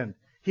very end.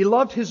 He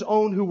loved His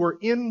own who were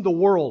in the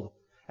world.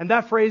 And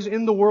that phrase,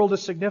 "in the world,"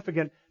 is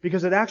significant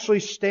because it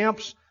actually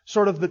stamps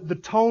sort of the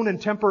tone and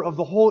temper of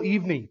the whole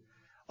evening.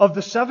 Of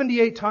the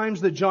 78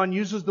 times that John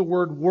uses the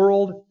word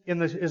world in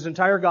his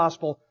entire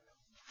gospel,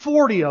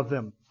 40 of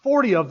them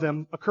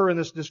occur in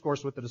this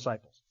discourse with the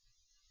disciples.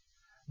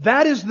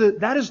 That is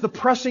the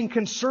pressing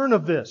concern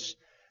of this.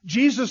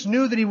 Jesus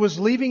knew that He was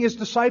leaving His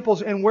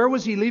disciples, and where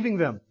was He leaving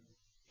them?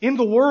 In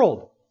the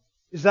world.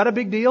 Is that a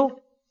big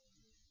deal?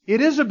 It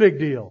is a big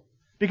deal,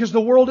 because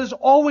the world is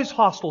always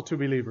hostile to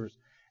believers,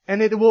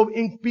 and it will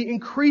be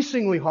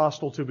increasingly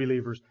hostile to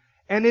believers,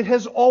 and it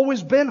has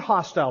always been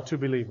hostile to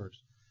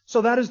believers.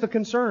 So that is the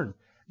concern.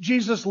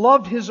 Jesus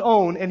loved His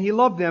own, and He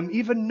loved them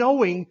even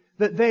knowing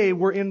that they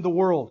were in the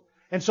world.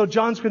 And so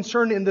John's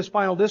concern in this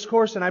final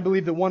discourse, and I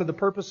believe that one of the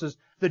purposes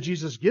that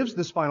Jesus gives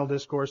this final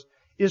discourse,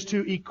 is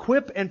to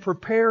equip and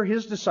prepare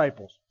His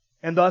disciples,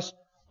 and thus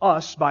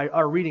us by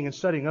our reading and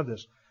studying of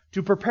this,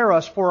 to prepare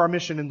us for our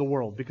mission in the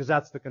world, because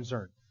that's the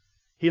concern.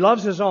 He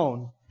loves His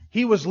own.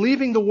 He was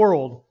leaving the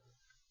world,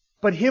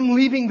 but Him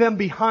leaving them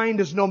behind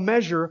is no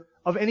measure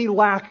of any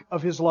lack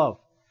of His love.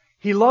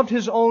 He loved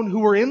His own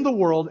who were in the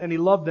world, and He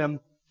loved them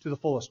to the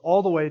fullest,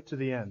 all the way to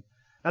the end.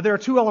 Now there are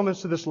two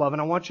elements to this love,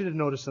 and I want you to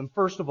notice them.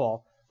 First of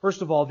all,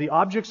 the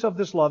objects of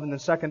this love, and then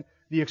second,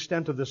 the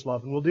extent of this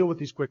love. And we'll deal with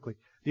these quickly.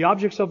 The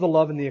objects of the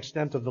love and the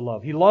extent of the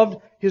love. He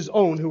loved His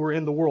own who were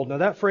in the world. Now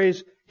that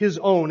phrase, His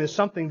own, is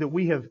something that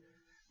we have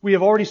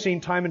already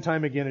seen time and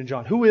time again in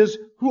John.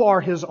 Who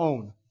are His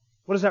own?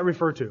 What does that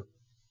refer to?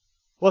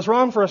 Well, it's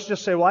wrong for us to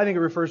just say, well, I think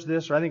it refers to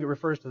this, or I think it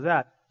refers to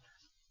that.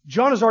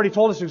 John has already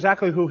told us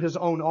exactly who His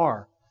own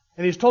are.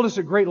 And He's told us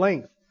at great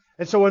length.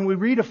 And so when we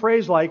read a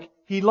phrase like,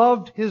 He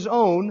loved His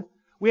own,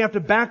 we have to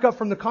back up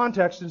from the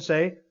context and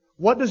say,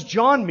 what does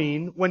John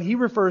mean when he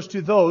refers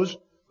to those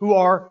who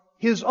are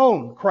His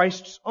own,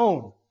 Christ's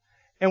own?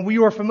 And we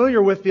are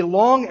familiar with the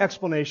long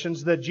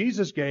explanations that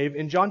Jesus gave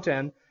in John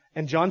 10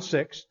 and John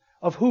 6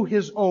 of who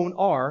His own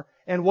are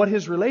and what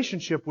His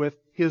relationship with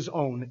His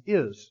own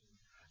is.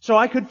 So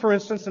I could, for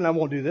instance, and I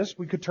won't do this,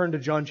 we could turn to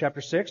John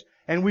chapter 6,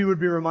 and we would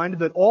be reminded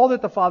that all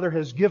that the Father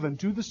has given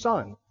to the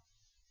Son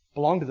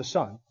belonged to the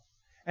Son.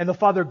 And the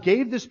Father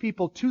gave this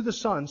people to the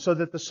Son so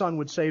that the Son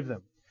would save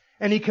them.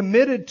 And He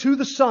committed to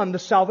the Son the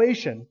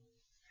salvation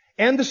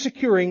and the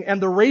securing and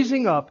the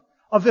raising up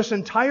of this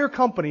entire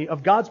company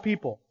of God's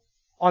people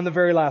on the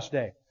very last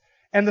day.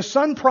 And the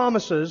Son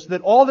promises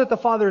that all that the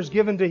Father has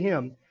given to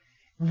Him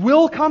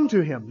will come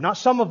to Him. Not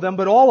some of them,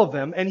 but all of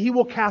them. And He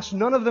will cast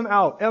none of them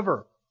out,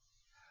 ever.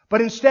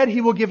 But instead,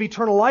 He will give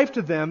eternal life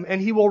to them,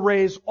 and He will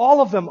raise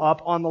all of them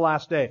up on the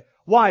last day.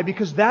 Why?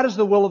 Because that is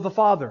the will of the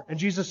Father. And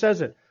Jesus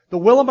says it. The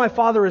will of my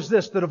Father is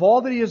this, that of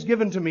all that He has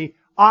given to me,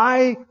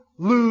 I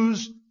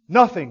lose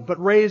nothing, but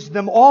raise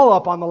them all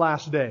up on the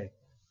last day.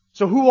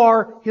 So who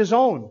are His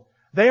own?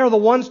 They are the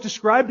ones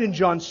described in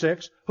John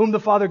 6, whom the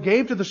Father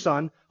gave to the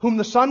Son, whom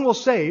the Son will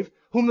save,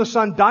 whom the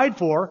Son died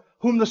for,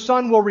 whom the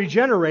Son will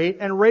regenerate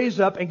and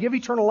raise up and give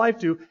eternal life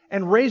to,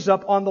 and raise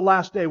up on the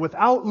last day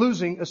without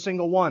losing a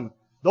single one.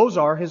 Those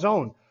are His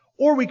own.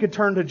 Or we could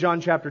turn to John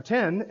chapter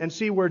 10 and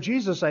see where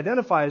Jesus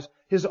identifies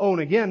His own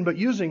again, but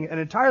using an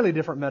entirely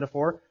different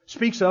metaphor,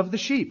 speaks of the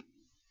sheep.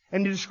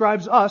 And He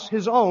describes us,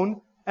 His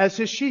own, as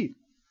His sheep.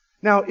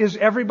 Now, is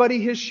everybody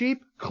His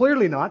sheep?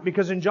 Clearly not,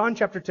 because in John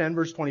chapter 10,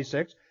 verse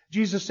 26,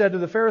 Jesus said to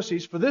the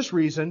Pharisees, "For this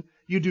reason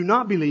you do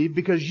not believe,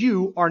 because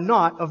you are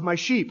not of my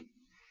sheep.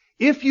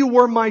 If you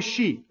were my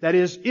sheep," that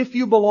is, if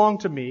you belong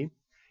to me,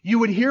 "you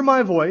would hear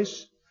my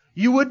voice,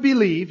 you would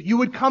believe, you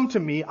would come to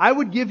me, I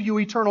would give you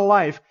eternal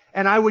life,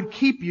 and I would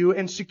keep you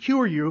and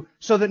secure you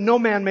so that no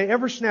man may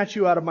ever snatch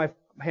you out of my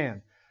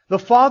hand. The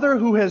Father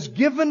who has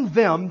given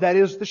them," that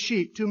is the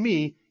sheep, "to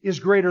me is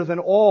greater than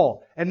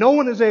all. And no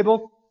one is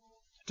able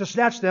to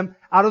snatch them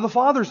out of the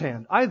Father's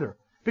hand either.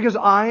 Because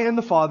I and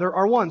the Father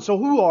are one." So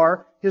who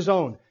are His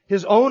own?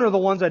 His own are the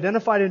ones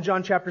identified in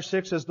John chapter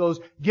 6 as those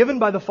given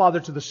by the Father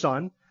to the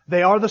Son.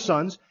 They are the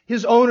sons.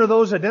 His own are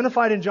those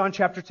identified in John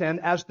chapter 10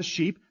 as the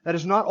sheep. That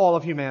is not all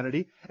of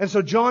humanity. And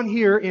so John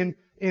here in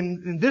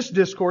this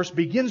discourse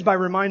begins by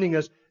reminding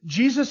us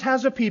Jesus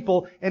has a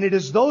people, and it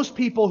is those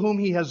people whom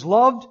He has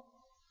loved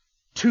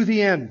to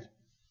the end.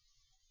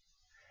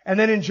 And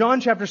then in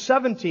John chapter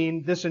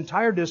 17, this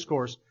entire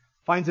discourse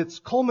finds its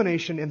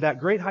culmination in that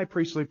great high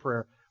priestly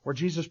prayer where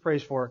Jesus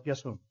prays for,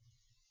 guess whom?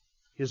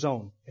 His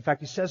own. In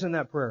fact, He says in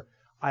that prayer,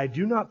 I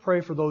do not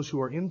pray for those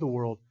who are in the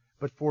world,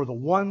 but for the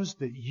ones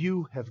that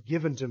you have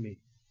given to me,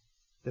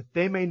 that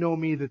they may know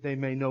me, that they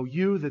may know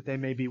you, that they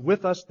may be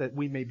with us, that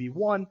we may be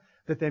one,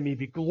 that they may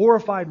be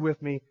glorified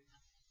with me.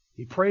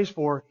 He prays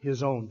for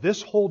His own.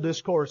 This whole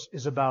discourse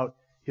is about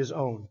His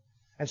own.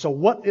 And so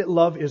what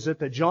love is it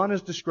that John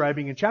is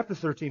describing in chapter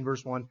 13,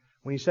 verse 1,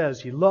 when he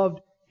says He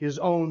loved His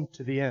own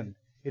to the end?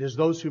 It is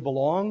those who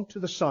belong to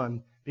the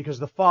Son, because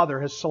the Father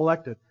has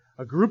selected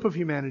a group of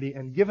humanity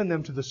and given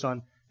them to the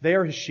Son. They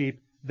are His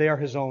sheep, they are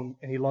His own,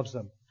 and He loves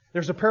them.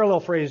 There's a parallel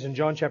phrase in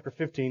John chapter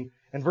 15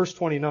 and verse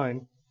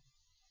 29.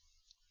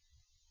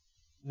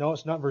 No,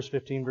 it's not verse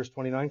 15, verse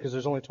 29, because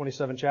there's only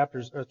 27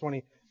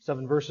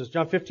 verses.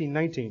 John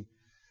 15:19,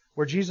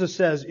 where Jesus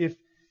says, if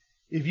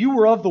you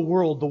were of the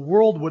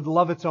world would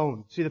love its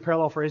own. See the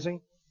parallel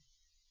phrasing?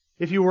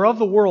 If you were of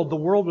the world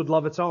would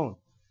love its own.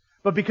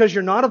 But because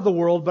you're not of the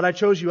world, but I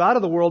chose you out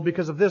of the world,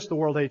 because of this, the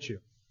world hates you.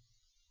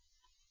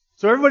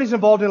 So everybody's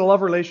involved in a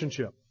love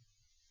relationship.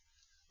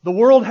 The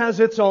world has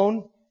its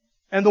own,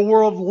 and the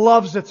world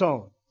loves its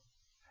own.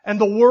 And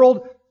the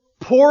world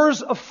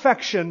pours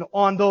affection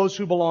on those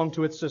who belong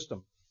to its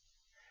system.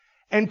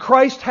 And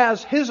Christ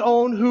has His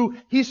own, who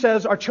He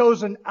says are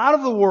chosen out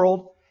of the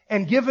world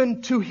and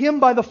given to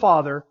Him by the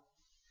Father.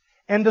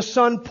 And the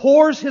Son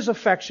pours His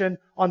affection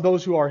on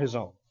those who are His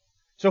own.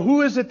 So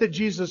who is it that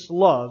Jesus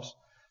loves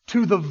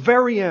to the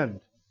very end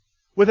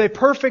with a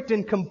perfect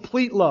and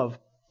complete love?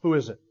 Who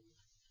is it?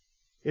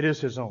 It is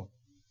His own.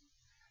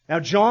 Now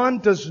John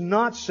does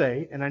not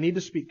say, and I need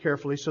to speak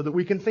carefully so that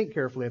we can think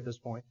carefully at this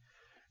point,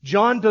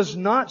 John does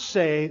not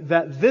say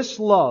that this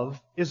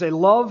love is a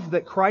love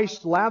that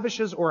Christ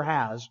lavishes or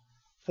has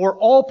for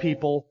all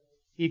people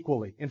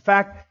equally. In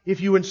fact,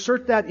 if you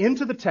insert that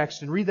into the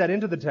text and read that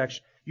into the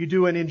text, you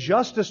do an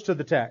injustice to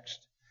the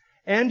text.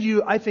 And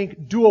you, I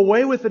think, do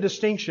away with the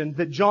distinction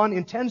that John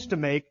intends to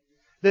make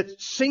that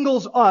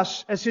singles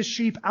us as His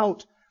sheep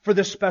out for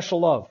this special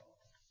love.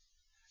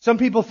 Some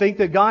people think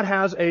that God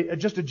has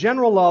just a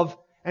general love,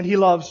 and He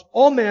loves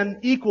all men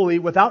equally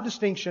without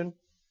distinction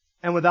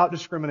and without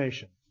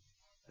discrimination.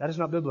 That is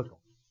not biblical.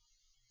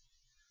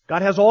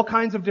 God has all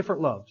kinds of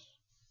different loves.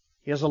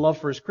 He has a love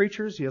for His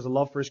creatures. He has a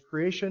love for His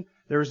creation.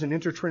 There is an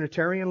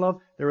intertrinitarian love.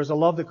 There is a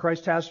love that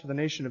Christ has for the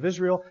nation of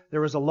Israel.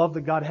 There is a love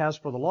that God has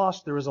for the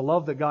lost. There is a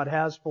love that God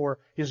has for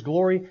His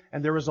glory.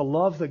 And there is a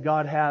love that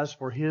God has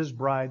for His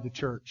bride, the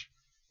church.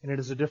 And it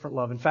is a different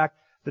love. In fact,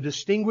 the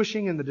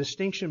distinguishing and the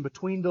distinction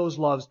between those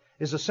loves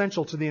is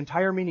essential to the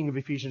entire meaning of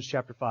Ephesians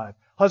chapter 5.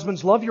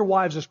 Husbands, love your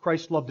wives as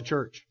Christ loved the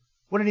church.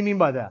 What did He mean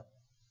by that?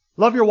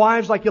 Love your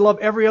wives like you love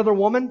every other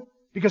woman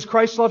because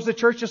Christ loves the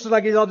church just as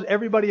like He loves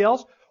everybody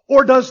else?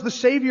 Or does the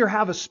Savior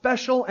have a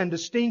special and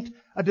distinct,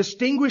 a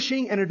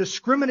distinguishing and a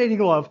discriminating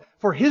love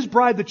for His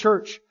bride, the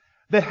church,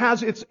 that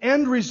has its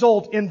end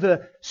result in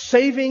the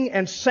saving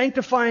and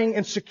sanctifying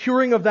and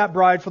securing of that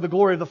bride for the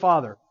glory of the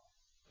Father?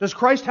 Does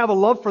Christ have a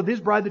love for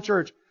His bride, the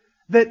church,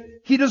 that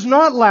He does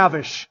not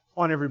lavish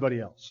on everybody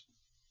else?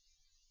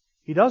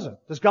 He doesn't.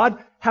 Does God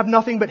have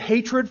nothing but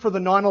hatred for the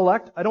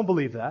non-elect? I don't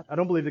believe that. I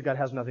don't believe that God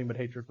has nothing but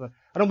hatred for them.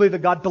 I don't believe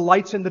that God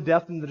delights in the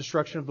death and the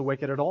destruction of the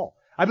wicked at all.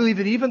 I believe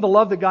that even the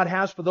love that God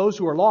has for those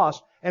who are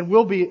lost and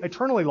will be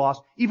eternally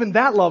lost, even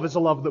that love is a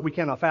love that we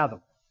cannot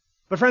fathom.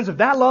 But friends, if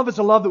that love is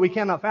a love that we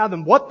cannot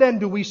fathom, what then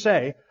do we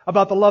say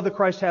about the love that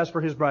Christ has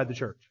for His bride, the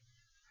church?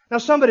 Now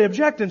somebody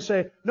object and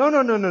say,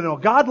 no.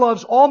 God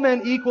loves all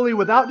men equally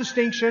without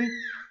distinction,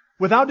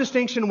 without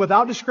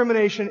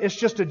discrimination. It's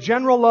just a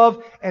general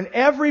love, and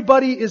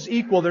everybody is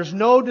equal. There's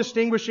no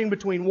distinguishing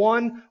between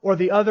one or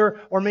the other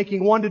or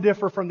making one to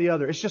differ from the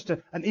other. It's just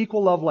an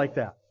equal love like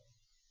that.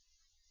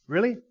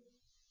 Really?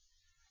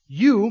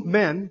 You,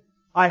 men,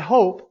 I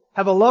hope,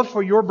 have a love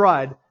for your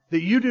bride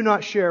that you do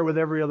not share with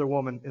every other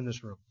woman in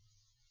this room.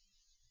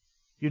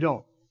 You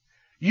don't.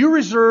 You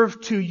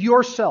reserve to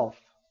yourself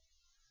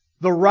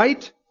the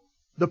right,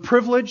 the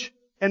privilege,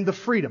 and the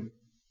freedom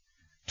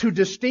to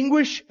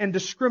distinguish and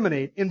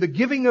discriminate in the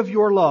giving of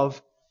your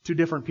love to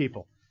different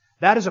people.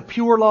 That is a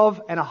pure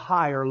love and a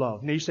higher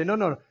love. Now you say,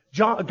 no.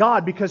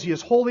 God, because He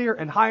is holier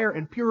and higher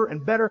and purer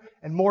and better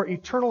and more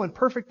eternal and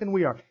perfect than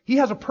we are, He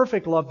has a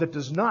perfect love that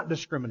does not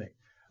discriminate.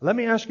 Let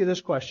me ask you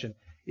this question.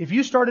 If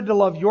you started to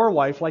love your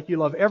wife like you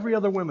love every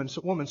other woman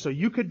so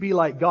you could be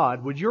like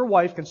God, would your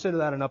wife consider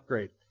that an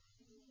upgrade?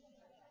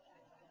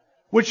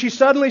 Would she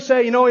suddenly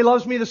say, He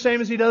loves me the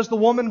same as He does the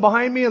woman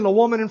behind me and the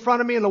woman in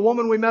front of me and the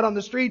woman we met on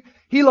the street?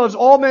 He loves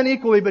all men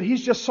equally, but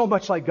He's just so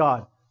much like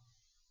God.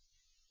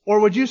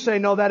 Or would you say,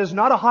 no, that is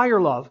not a higher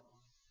love.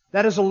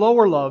 That is a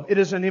lower love. It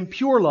is an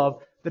impure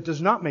love that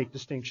does not make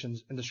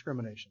distinctions and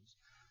discriminations.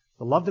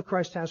 The love that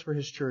Christ has for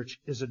His church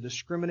is a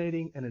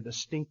discriminating and a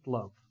distinct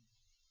love.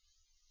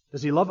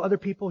 Does He love other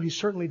people? He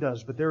certainly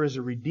does. But there is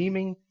a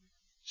redeeming,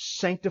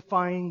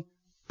 sanctifying,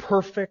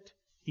 perfect,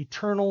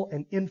 eternal,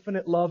 and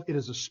infinite love. It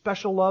is a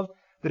special love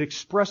that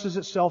expresses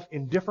itself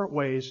in different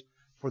ways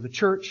for the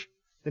church,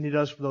 than He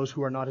does for those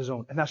who are not His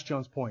own. And that's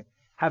John's point.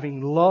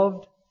 Having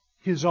loved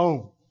His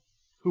own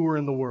who were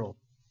in the world,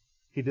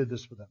 He did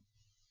this for them.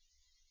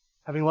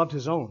 Having loved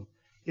His own,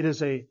 it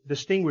is a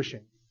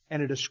distinguishing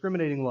and a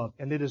discriminating love,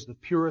 and it is the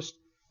purest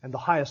and the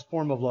highest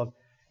form of love.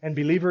 And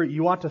believer,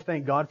 you ought to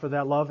thank God for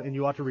that love, and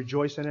you ought to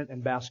rejoice in it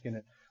and bask in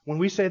it. When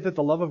we say that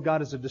the love of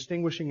God is a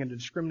distinguishing and a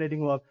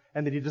discriminating love,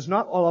 and that He does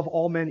not love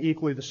all men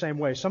equally the same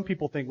way, some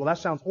people think, well, that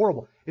sounds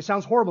horrible. It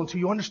sounds horrible until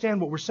you understand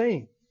what we're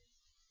saying.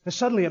 And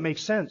suddenly it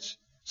makes sense.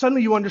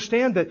 Suddenly you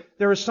understand that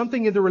there is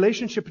something in the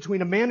relationship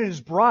between a man and his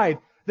bride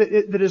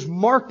that is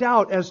marked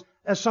out as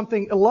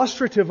something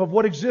illustrative of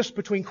what exists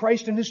between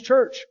Christ and His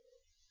church.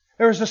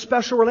 There is a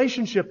special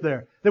relationship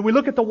there. That we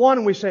look at the one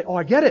and we say, oh,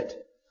 I get it.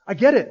 I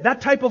get it.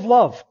 That type of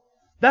love.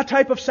 That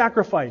type of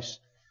sacrifice.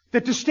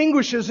 That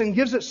distinguishes and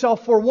gives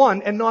itself for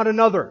one and not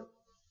another.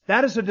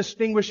 That is a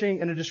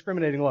distinguishing and a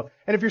discriminating love.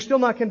 And if you're still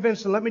not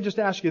convinced, then let me just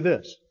ask you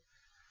this.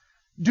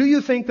 Do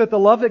you think that the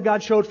love that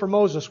God showed for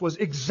Moses was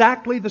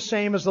exactly the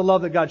same as the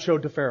love that God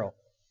showed to Pharaoh?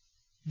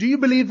 Do you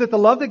believe that the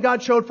love that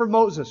God showed for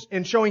Moses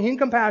in showing him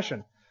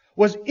compassion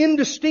was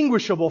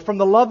indistinguishable from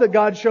the love that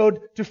God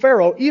showed to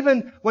Pharaoh,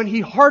 even when He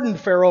hardened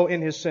Pharaoh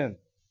in his sin?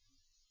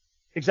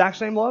 Exact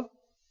same love?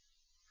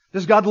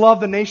 Does God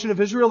love the nation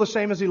of Israel the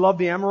same as He loved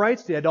the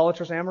Amorites, the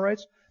idolatrous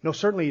Amorites? No,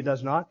 certainly He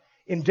does not.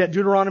 In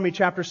Deuteronomy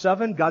chapter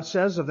 7, God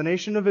says of the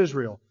nation of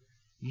Israel,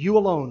 you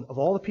alone, of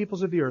all the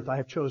peoples of the earth, I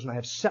have chosen. I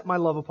have set my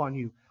love upon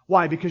you.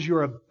 Why? Because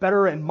you're a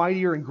better and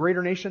mightier and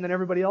greater nation than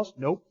everybody else?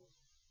 Nope.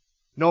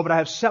 No, but I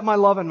have set my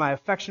love and my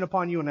affection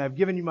upon you, and I have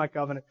given you my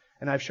covenant,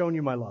 and I have shown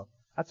you my love.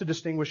 That's a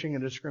distinguishing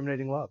and a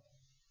discriminating love.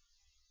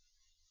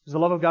 Is the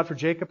love of God for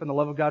Jacob and the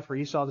love of God for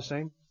Esau the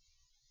same?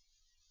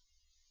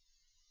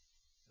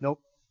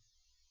 Nope.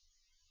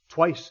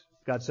 Twice,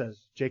 God says,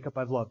 Jacob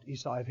I've loved,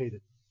 Esau I've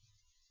hated.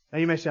 Now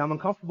you may say, I'm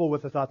uncomfortable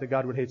with the thought that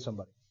God would hate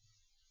somebody.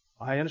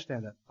 I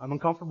understand that. I'm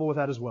uncomfortable with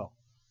that as well.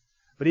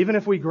 But even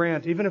if we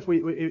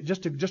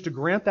just to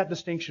grant that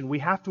distinction, we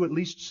have to at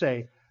least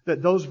say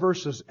that those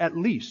verses, at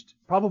least,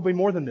 probably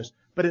more than this,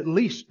 but at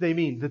least they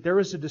mean that there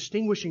is a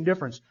distinguishing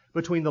difference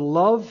between the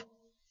love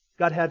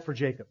God had for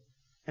Jacob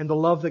and the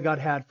love that God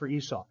had for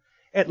Esau.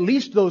 At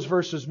least those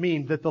verses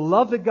mean that the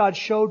love that God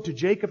showed to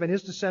Jacob and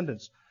his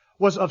descendants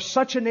was of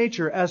such a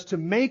nature as to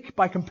make,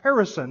 by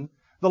comparison,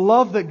 the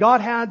love that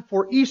God had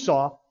for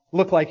Esau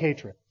look like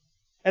hatred.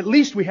 At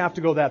least we have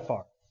to go that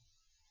far.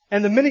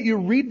 And the minute you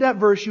read that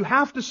verse, you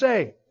have to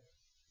say,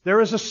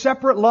 there is a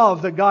separate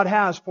love that God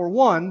has for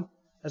one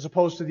as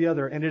opposed to the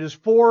other. And it is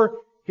for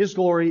His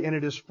glory and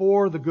it is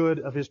for the good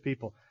of His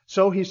people.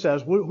 So He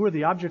says, who are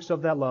the objects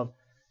of that love?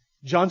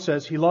 John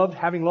says, He loved,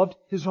 having loved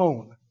His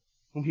own,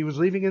 whom He was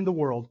leaving in the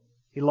world,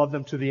 He loved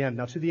them to the end.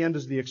 Now to the end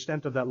is the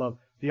extent of that love.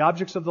 The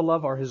objects of the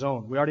love are His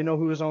own. We already know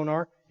who His own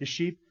are. His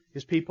sheep,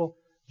 His people.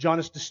 John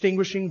is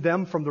distinguishing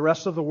them from the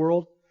rest of the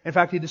world. In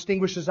fact, he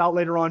distinguishes out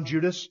later on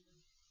Judas.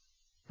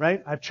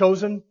 Right? I've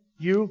chosen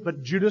you,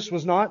 but Judas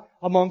was not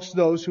amongst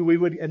those who we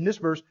would, in this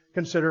verse,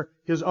 consider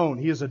His own.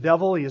 He is a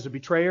devil. He is a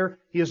betrayer.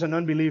 He is an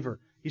unbeliever.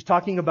 He's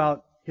talking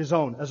about His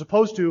own, as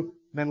opposed to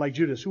men like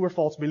Judas, who were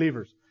false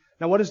believers.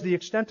 Now, what is the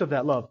extent of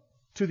that love?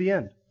 To the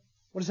end.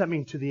 What does that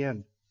mean, to the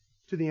end?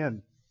 To the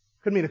end.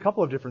 Could mean a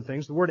couple of different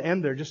things. The word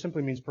end there just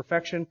simply means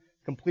perfection,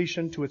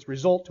 completion, to its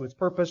result, to its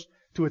purpose,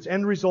 to its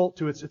end result,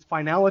 to its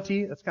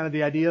finality. That's kind of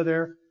the idea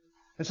there.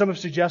 And some have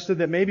suggested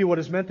that maybe what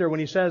is meant there when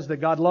he says that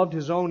God loved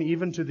His own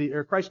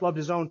Christ loved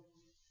His own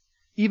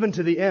even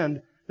to the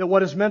end, that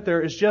what is meant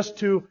there is just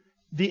to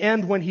the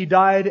end when He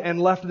died and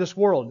left this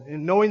world.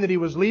 And knowing that He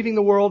was leaving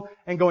the world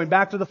and going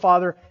back to the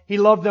Father, He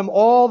loved them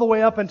all the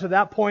way up until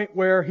that point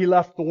where He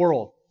left the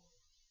world.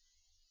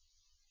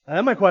 And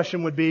then my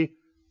question would be,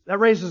 that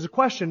raises a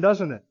question,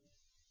 doesn't it?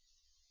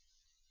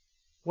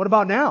 What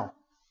about now?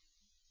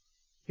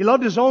 He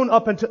loved His own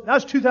up until, that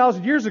was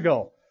 2,000 years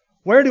ago.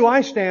 Where do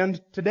I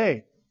stand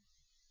today?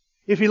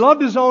 If He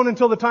loved His own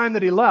until the time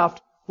that He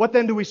left, what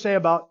then do we say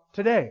about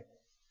today?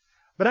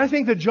 But I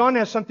think that John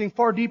has something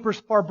far deeper,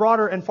 far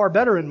broader, and far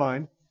better in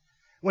mind.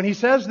 When he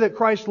says that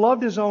Christ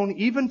loved His own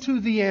even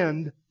to the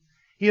end,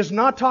 He is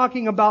not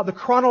talking about the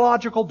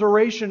chronological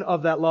duration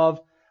of that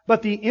love,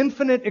 but the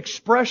infinite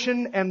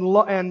expression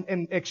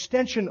and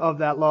extension of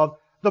that love,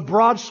 the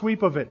broad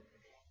sweep of it.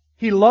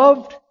 He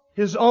loved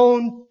His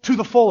own to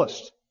the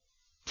fullest,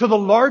 to the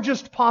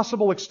largest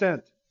possible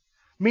extent.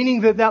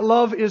 Meaning that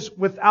love is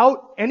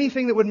without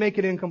anything that would make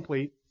it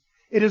incomplete.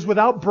 It is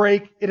without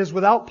break. It is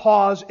without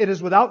pause. It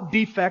is without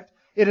defect.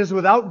 It is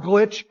without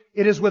glitch.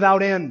 It is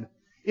without end.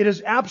 It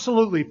is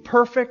absolutely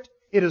perfect.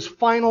 It is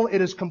final.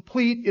 It is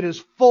complete. It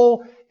is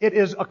full. It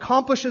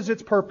accomplishes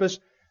its purpose.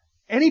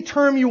 Any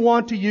term you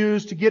want to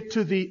use to get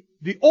to the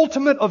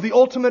ultimate of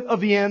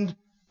the end,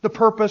 the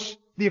purpose,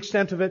 the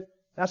extent of it,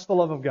 that's the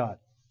love of God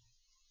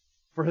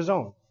for His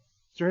own.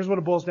 So here's what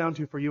it boils down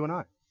to for you and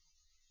I.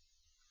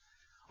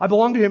 I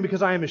belong to Him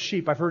because I am His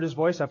sheep. I've heard His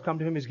voice. I've come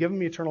to Him. He's given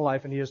me eternal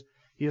life, and He has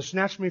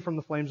snatched me from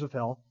the flames of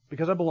hell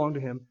because I belong to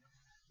Him.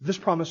 This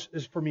promise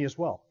is for me as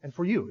well, and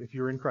for you if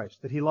you're in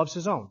Christ, that He loves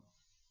His own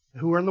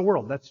who are in the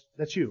world.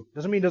 That's you.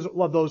 Doesn't mean He doesn't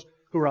love those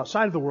who are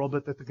outside of the world,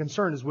 but that the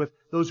concern is with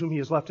those whom He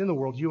has left in the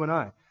world, you and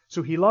I.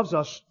 So He loves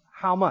us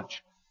how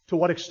much? To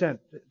what extent?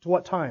 To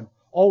what time?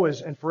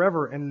 Always and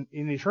forever and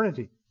in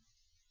eternity.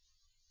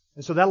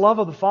 And so that love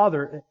of the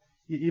Father,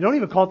 you don't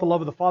even call it the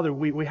love of the Father.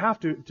 We have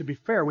to be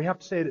fair, we have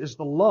to say it is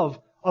the love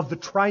of the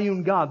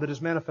triune God that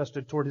is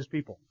manifested toward His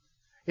people.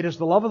 It is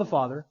the love of the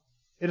Father,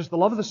 it is the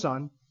love of the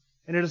Son,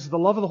 and it is the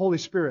love of the Holy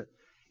Spirit.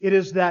 It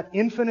is that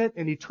infinite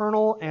and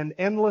eternal and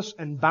endless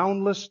and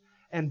boundless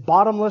and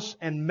bottomless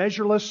and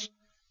measureless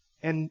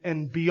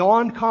and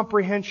beyond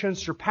comprehension,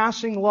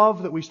 surpassing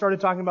love that we started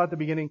talking about at the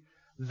beginning.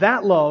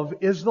 That love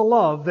is the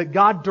love that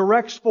God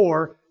directs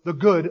for the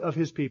good of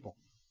His people.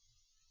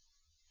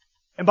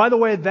 And by the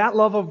way, that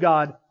love of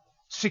God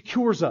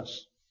secures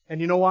us. And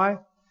you know why?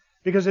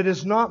 Because it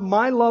is not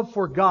my love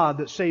for God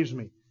that saves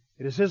me.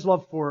 It is His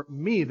love for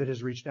me that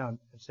has reached down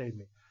and saved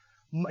me.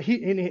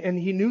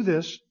 He knew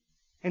this,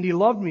 and He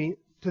loved me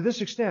to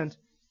this extent,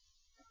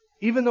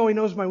 even though He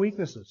knows my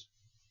weaknesses.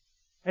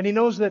 And He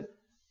knows that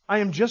I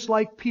am just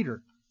like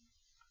Peter,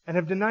 and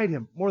have denied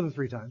Him more than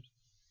 3 times.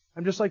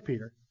 I'm just like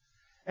Peter.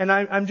 And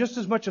I'm just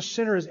as much a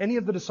sinner as any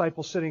of the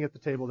disciples sitting at the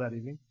table that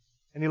evening.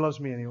 And He loves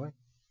me anyway.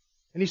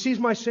 And He sees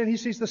my sin. He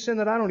sees the sin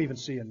that I don't even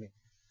see in me.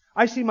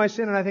 I see my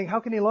sin and I think, how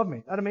can He love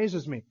me? That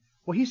amazes me.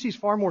 Well, He sees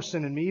far more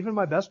sin in me. Even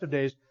my best of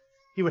days,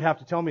 He would have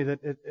to tell me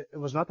that it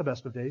was not the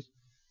best of days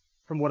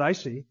from what I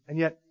see. And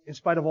yet, in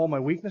spite of all my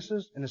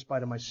weaknesses, and in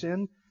spite of my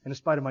sin, and in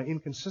spite of my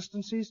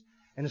inconsistencies,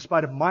 and in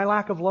spite of my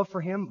lack of love for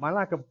Him, my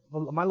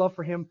love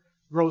for Him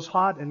grows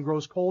hot and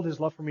grows cold. His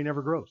love for me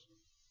never grows.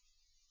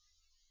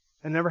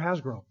 And never has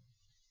grown.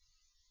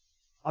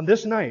 On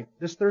this night,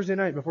 this Thursday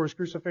night before His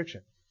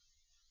crucifixion,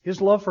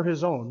 His love for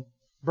His own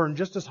burned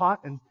just as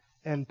hot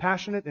and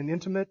passionate and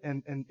intimate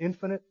and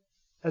infinite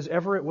as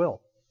ever it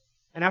will.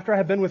 And after I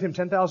have been with Him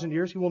 10,000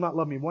 years, He will not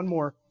love me one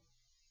more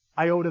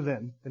iota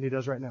then than He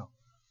does right now.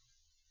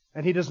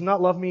 And He does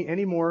not love me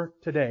any more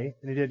today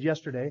than He did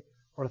yesterday,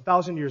 or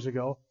 1,000 years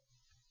ago,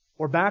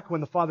 or back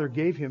when the Father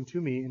gave Him to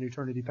me in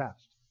eternity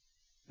past.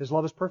 His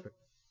love is perfect.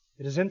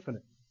 It is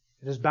infinite.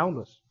 It is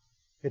boundless.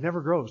 It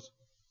never grows.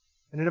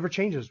 And it never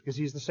changes because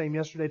He's the same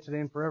yesterday, today,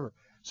 and forever.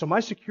 So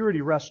my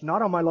security rests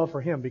not on my love for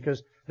Him,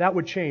 because that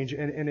would change.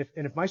 And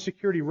if my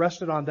security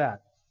rested on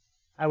that,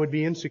 I would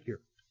be insecure.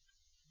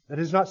 That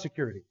is not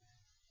security.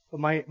 But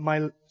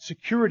my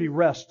security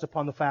rests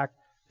upon the fact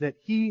that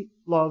He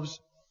loves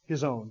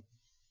His own,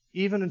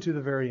 even unto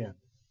the very end.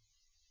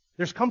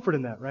 There's comfort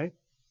in that, right?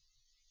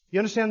 You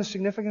understand the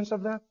significance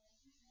of that?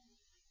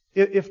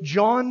 If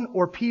John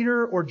or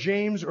Peter or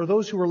James or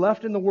those who were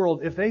left in the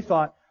world, if they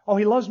thought, oh,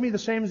 He loves me the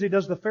same as He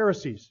does the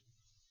Pharisees.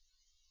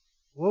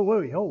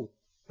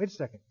 Wait a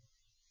second.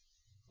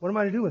 What am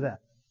I to do with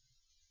that?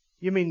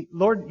 You mean,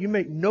 Lord, you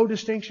make no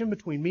distinction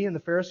between me and the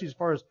Pharisees as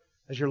far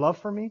as your love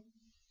for me?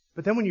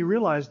 But then when you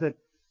realize that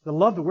the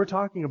love that we're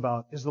talking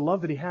about is the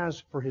love that He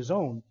has for His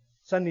own,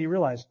 suddenly you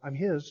realize, I'm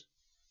His.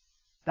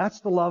 That's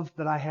the love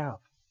that I have.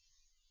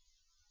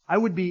 I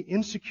would be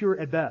insecure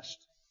at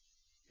best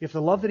if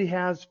the love that He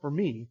has for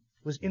me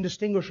was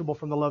indistinguishable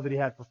from the love that He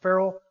had for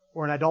Pharaoh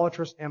or an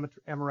idolatrous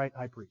Amorite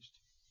high priest.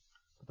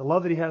 But the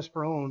love that He has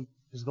for own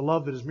is the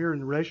love that is mirrored in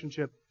the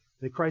relationship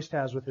that Christ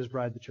has with His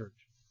bride, the church.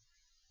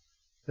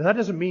 Now, that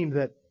doesn't mean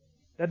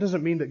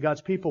that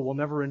God's people will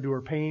never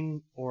endure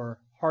pain or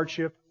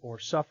hardship or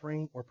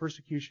suffering or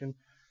persecution.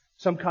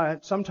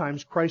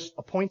 Sometimes Christ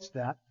appoints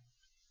that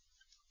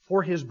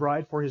for His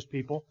bride, for His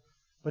people,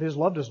 but His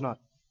love does not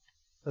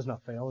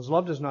fail. His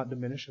love does not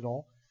diminish at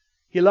all.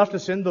 He left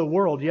us in the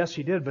world, yes,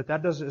 He did, but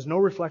that is no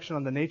reflection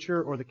on the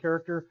nature or the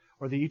character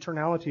or the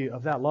eternality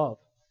of that love.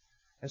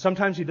 And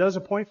sometimes He does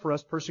appoint for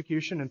us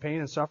persecution and pain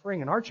and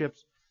suffering and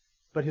hardships,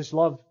 but His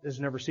love is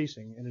never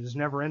ceasing, and it is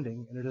never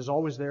ending, and it is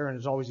always there, and it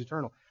is always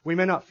eternal. We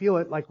may not feel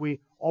it like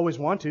we always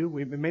want to.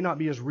 It may not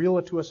be as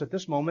real to us at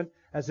this moment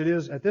as it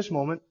is at this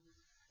moment,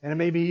 and it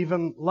may be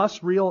even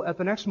less real at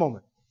the next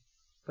moment.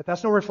 But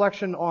that's no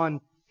reflection on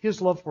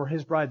His love for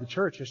His bride, the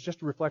church. It's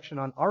just a reflection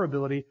on our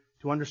ability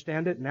to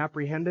understand it and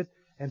apprehend it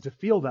and to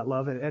feel that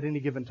love at any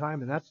given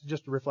time, and that's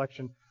just a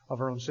reflection of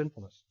our own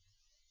sinfulness.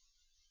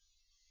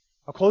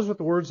 I'll close with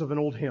the words of an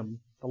old hymn,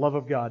 The Love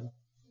of God.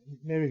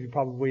 Many of you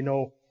probably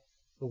know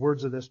the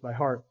words of this by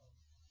heart.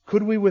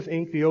 Could we with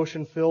ink the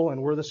ocean fill,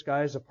 and were the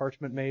skies of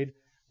parchment made,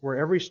 were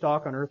every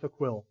stalk on earth a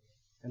quill,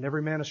 and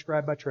every man a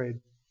scribe by trade,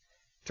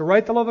 to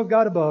write the love of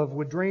God above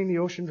would drain the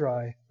ocean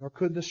dry, nor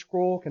could the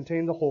scroll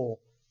contain the whole,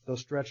 though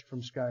stretched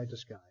from sky to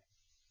sky.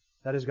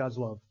 That is God's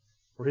love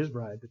for His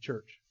bride, the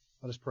church.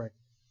 Let us pray.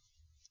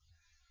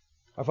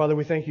 Our Father,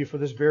 we thank You for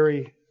this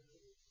very,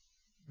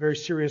 very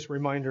serious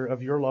reminder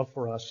of Your love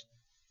for us.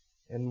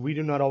 And we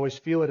do not always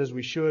feel it as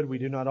we should. We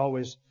do not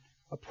always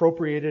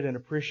appropriate it and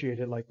appreciate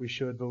it like we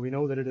should, but we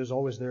know that it is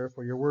always there,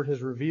 for Your Word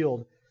has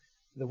revealed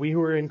that we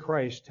who are in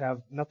Christ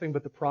have nothing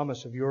but the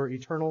promise of Your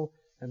eternal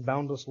and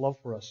boundless love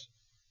for us.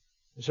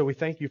 And so we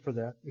thank You for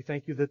that. We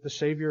thank You that the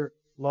Savior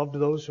loved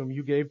those whom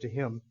You gave to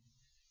Him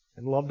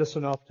and loved us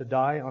enough to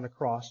die on a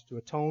cross to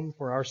atone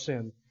for our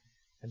sin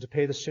and to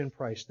pay the sin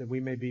price that we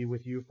may be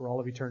with You for all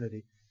of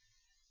eternity.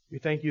 We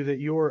thank you that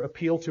your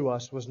appeal to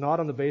us was not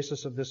on the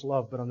basis of this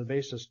love, but on the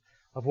basis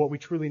of what we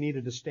truly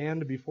needed to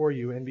stand before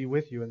you and be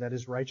with you, and that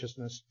is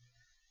righteousness.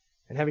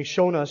 And having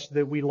shown us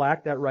that we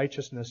lack that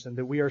righteousness and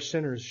that we are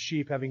sinners,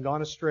 sheep, having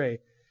gone astray,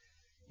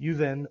 you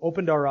then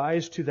opened our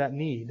eyes to that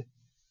need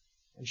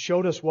and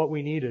showed us what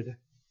we needed,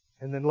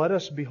 and then let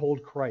us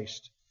behold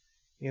Christ,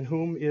 in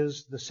whom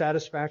is the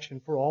satisfaction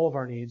for all of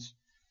our needs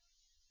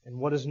and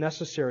what is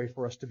necessary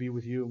for us to be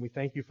with you. And we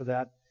thank you for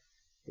that.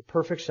 A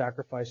perfect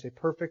sacrifice, a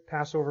perfect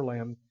Passover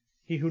lamb.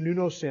 He who knew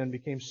no sin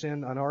became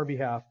sin on our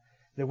behalf,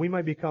 that we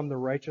might become the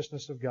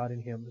righteousness of God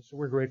in Him. So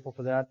we're grateful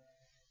for that.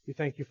 We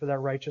thank you for that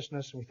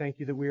righteousness, and we thank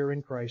you that we are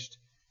in Christ.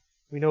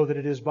 We know that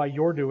it is by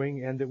your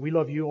doing, and that we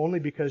love you only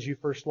because you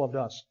first loved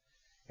us.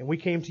 And we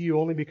came to you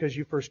only because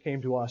you first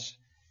came to us.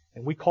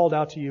 And we called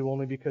out to you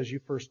only because you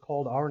first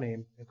called our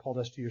name and called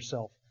us to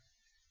yourself.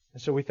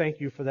 And so we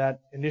thank you for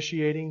that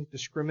initiating,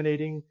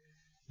 discriminating,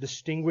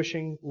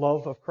 distinguishing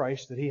love of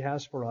Christ that He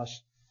has for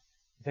us.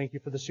 Thank you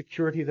for the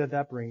security that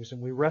that brings,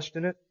 and we rest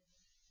in it.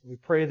 We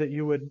pray that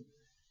you would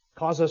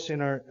cause us in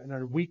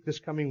our week, this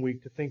coming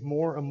week, to think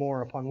more and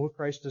more upon what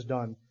Christ has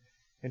done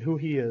and who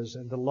He is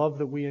and the love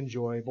that we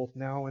enjoy both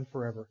now and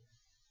forever.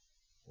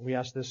 We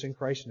ask this in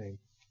Christ's name.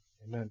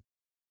 Amen.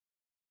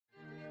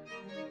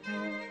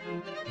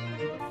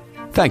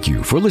 Thank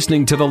you for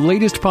listening to the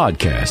latest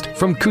podcast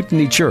from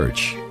Kootenai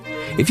Church.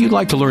 If you'd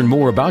like to learn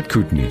more about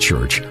Kootenai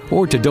Church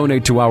or to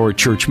donate to our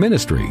church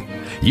ministry,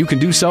 you can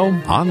do so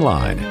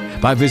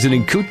online by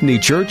visiting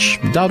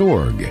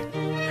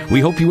kootenaichurch.org. We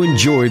hope you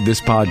enjoyed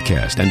this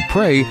podcast and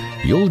pray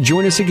you'll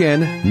join us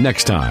again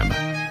next time.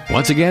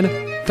 Once again,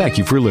 thank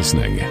you for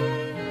listening.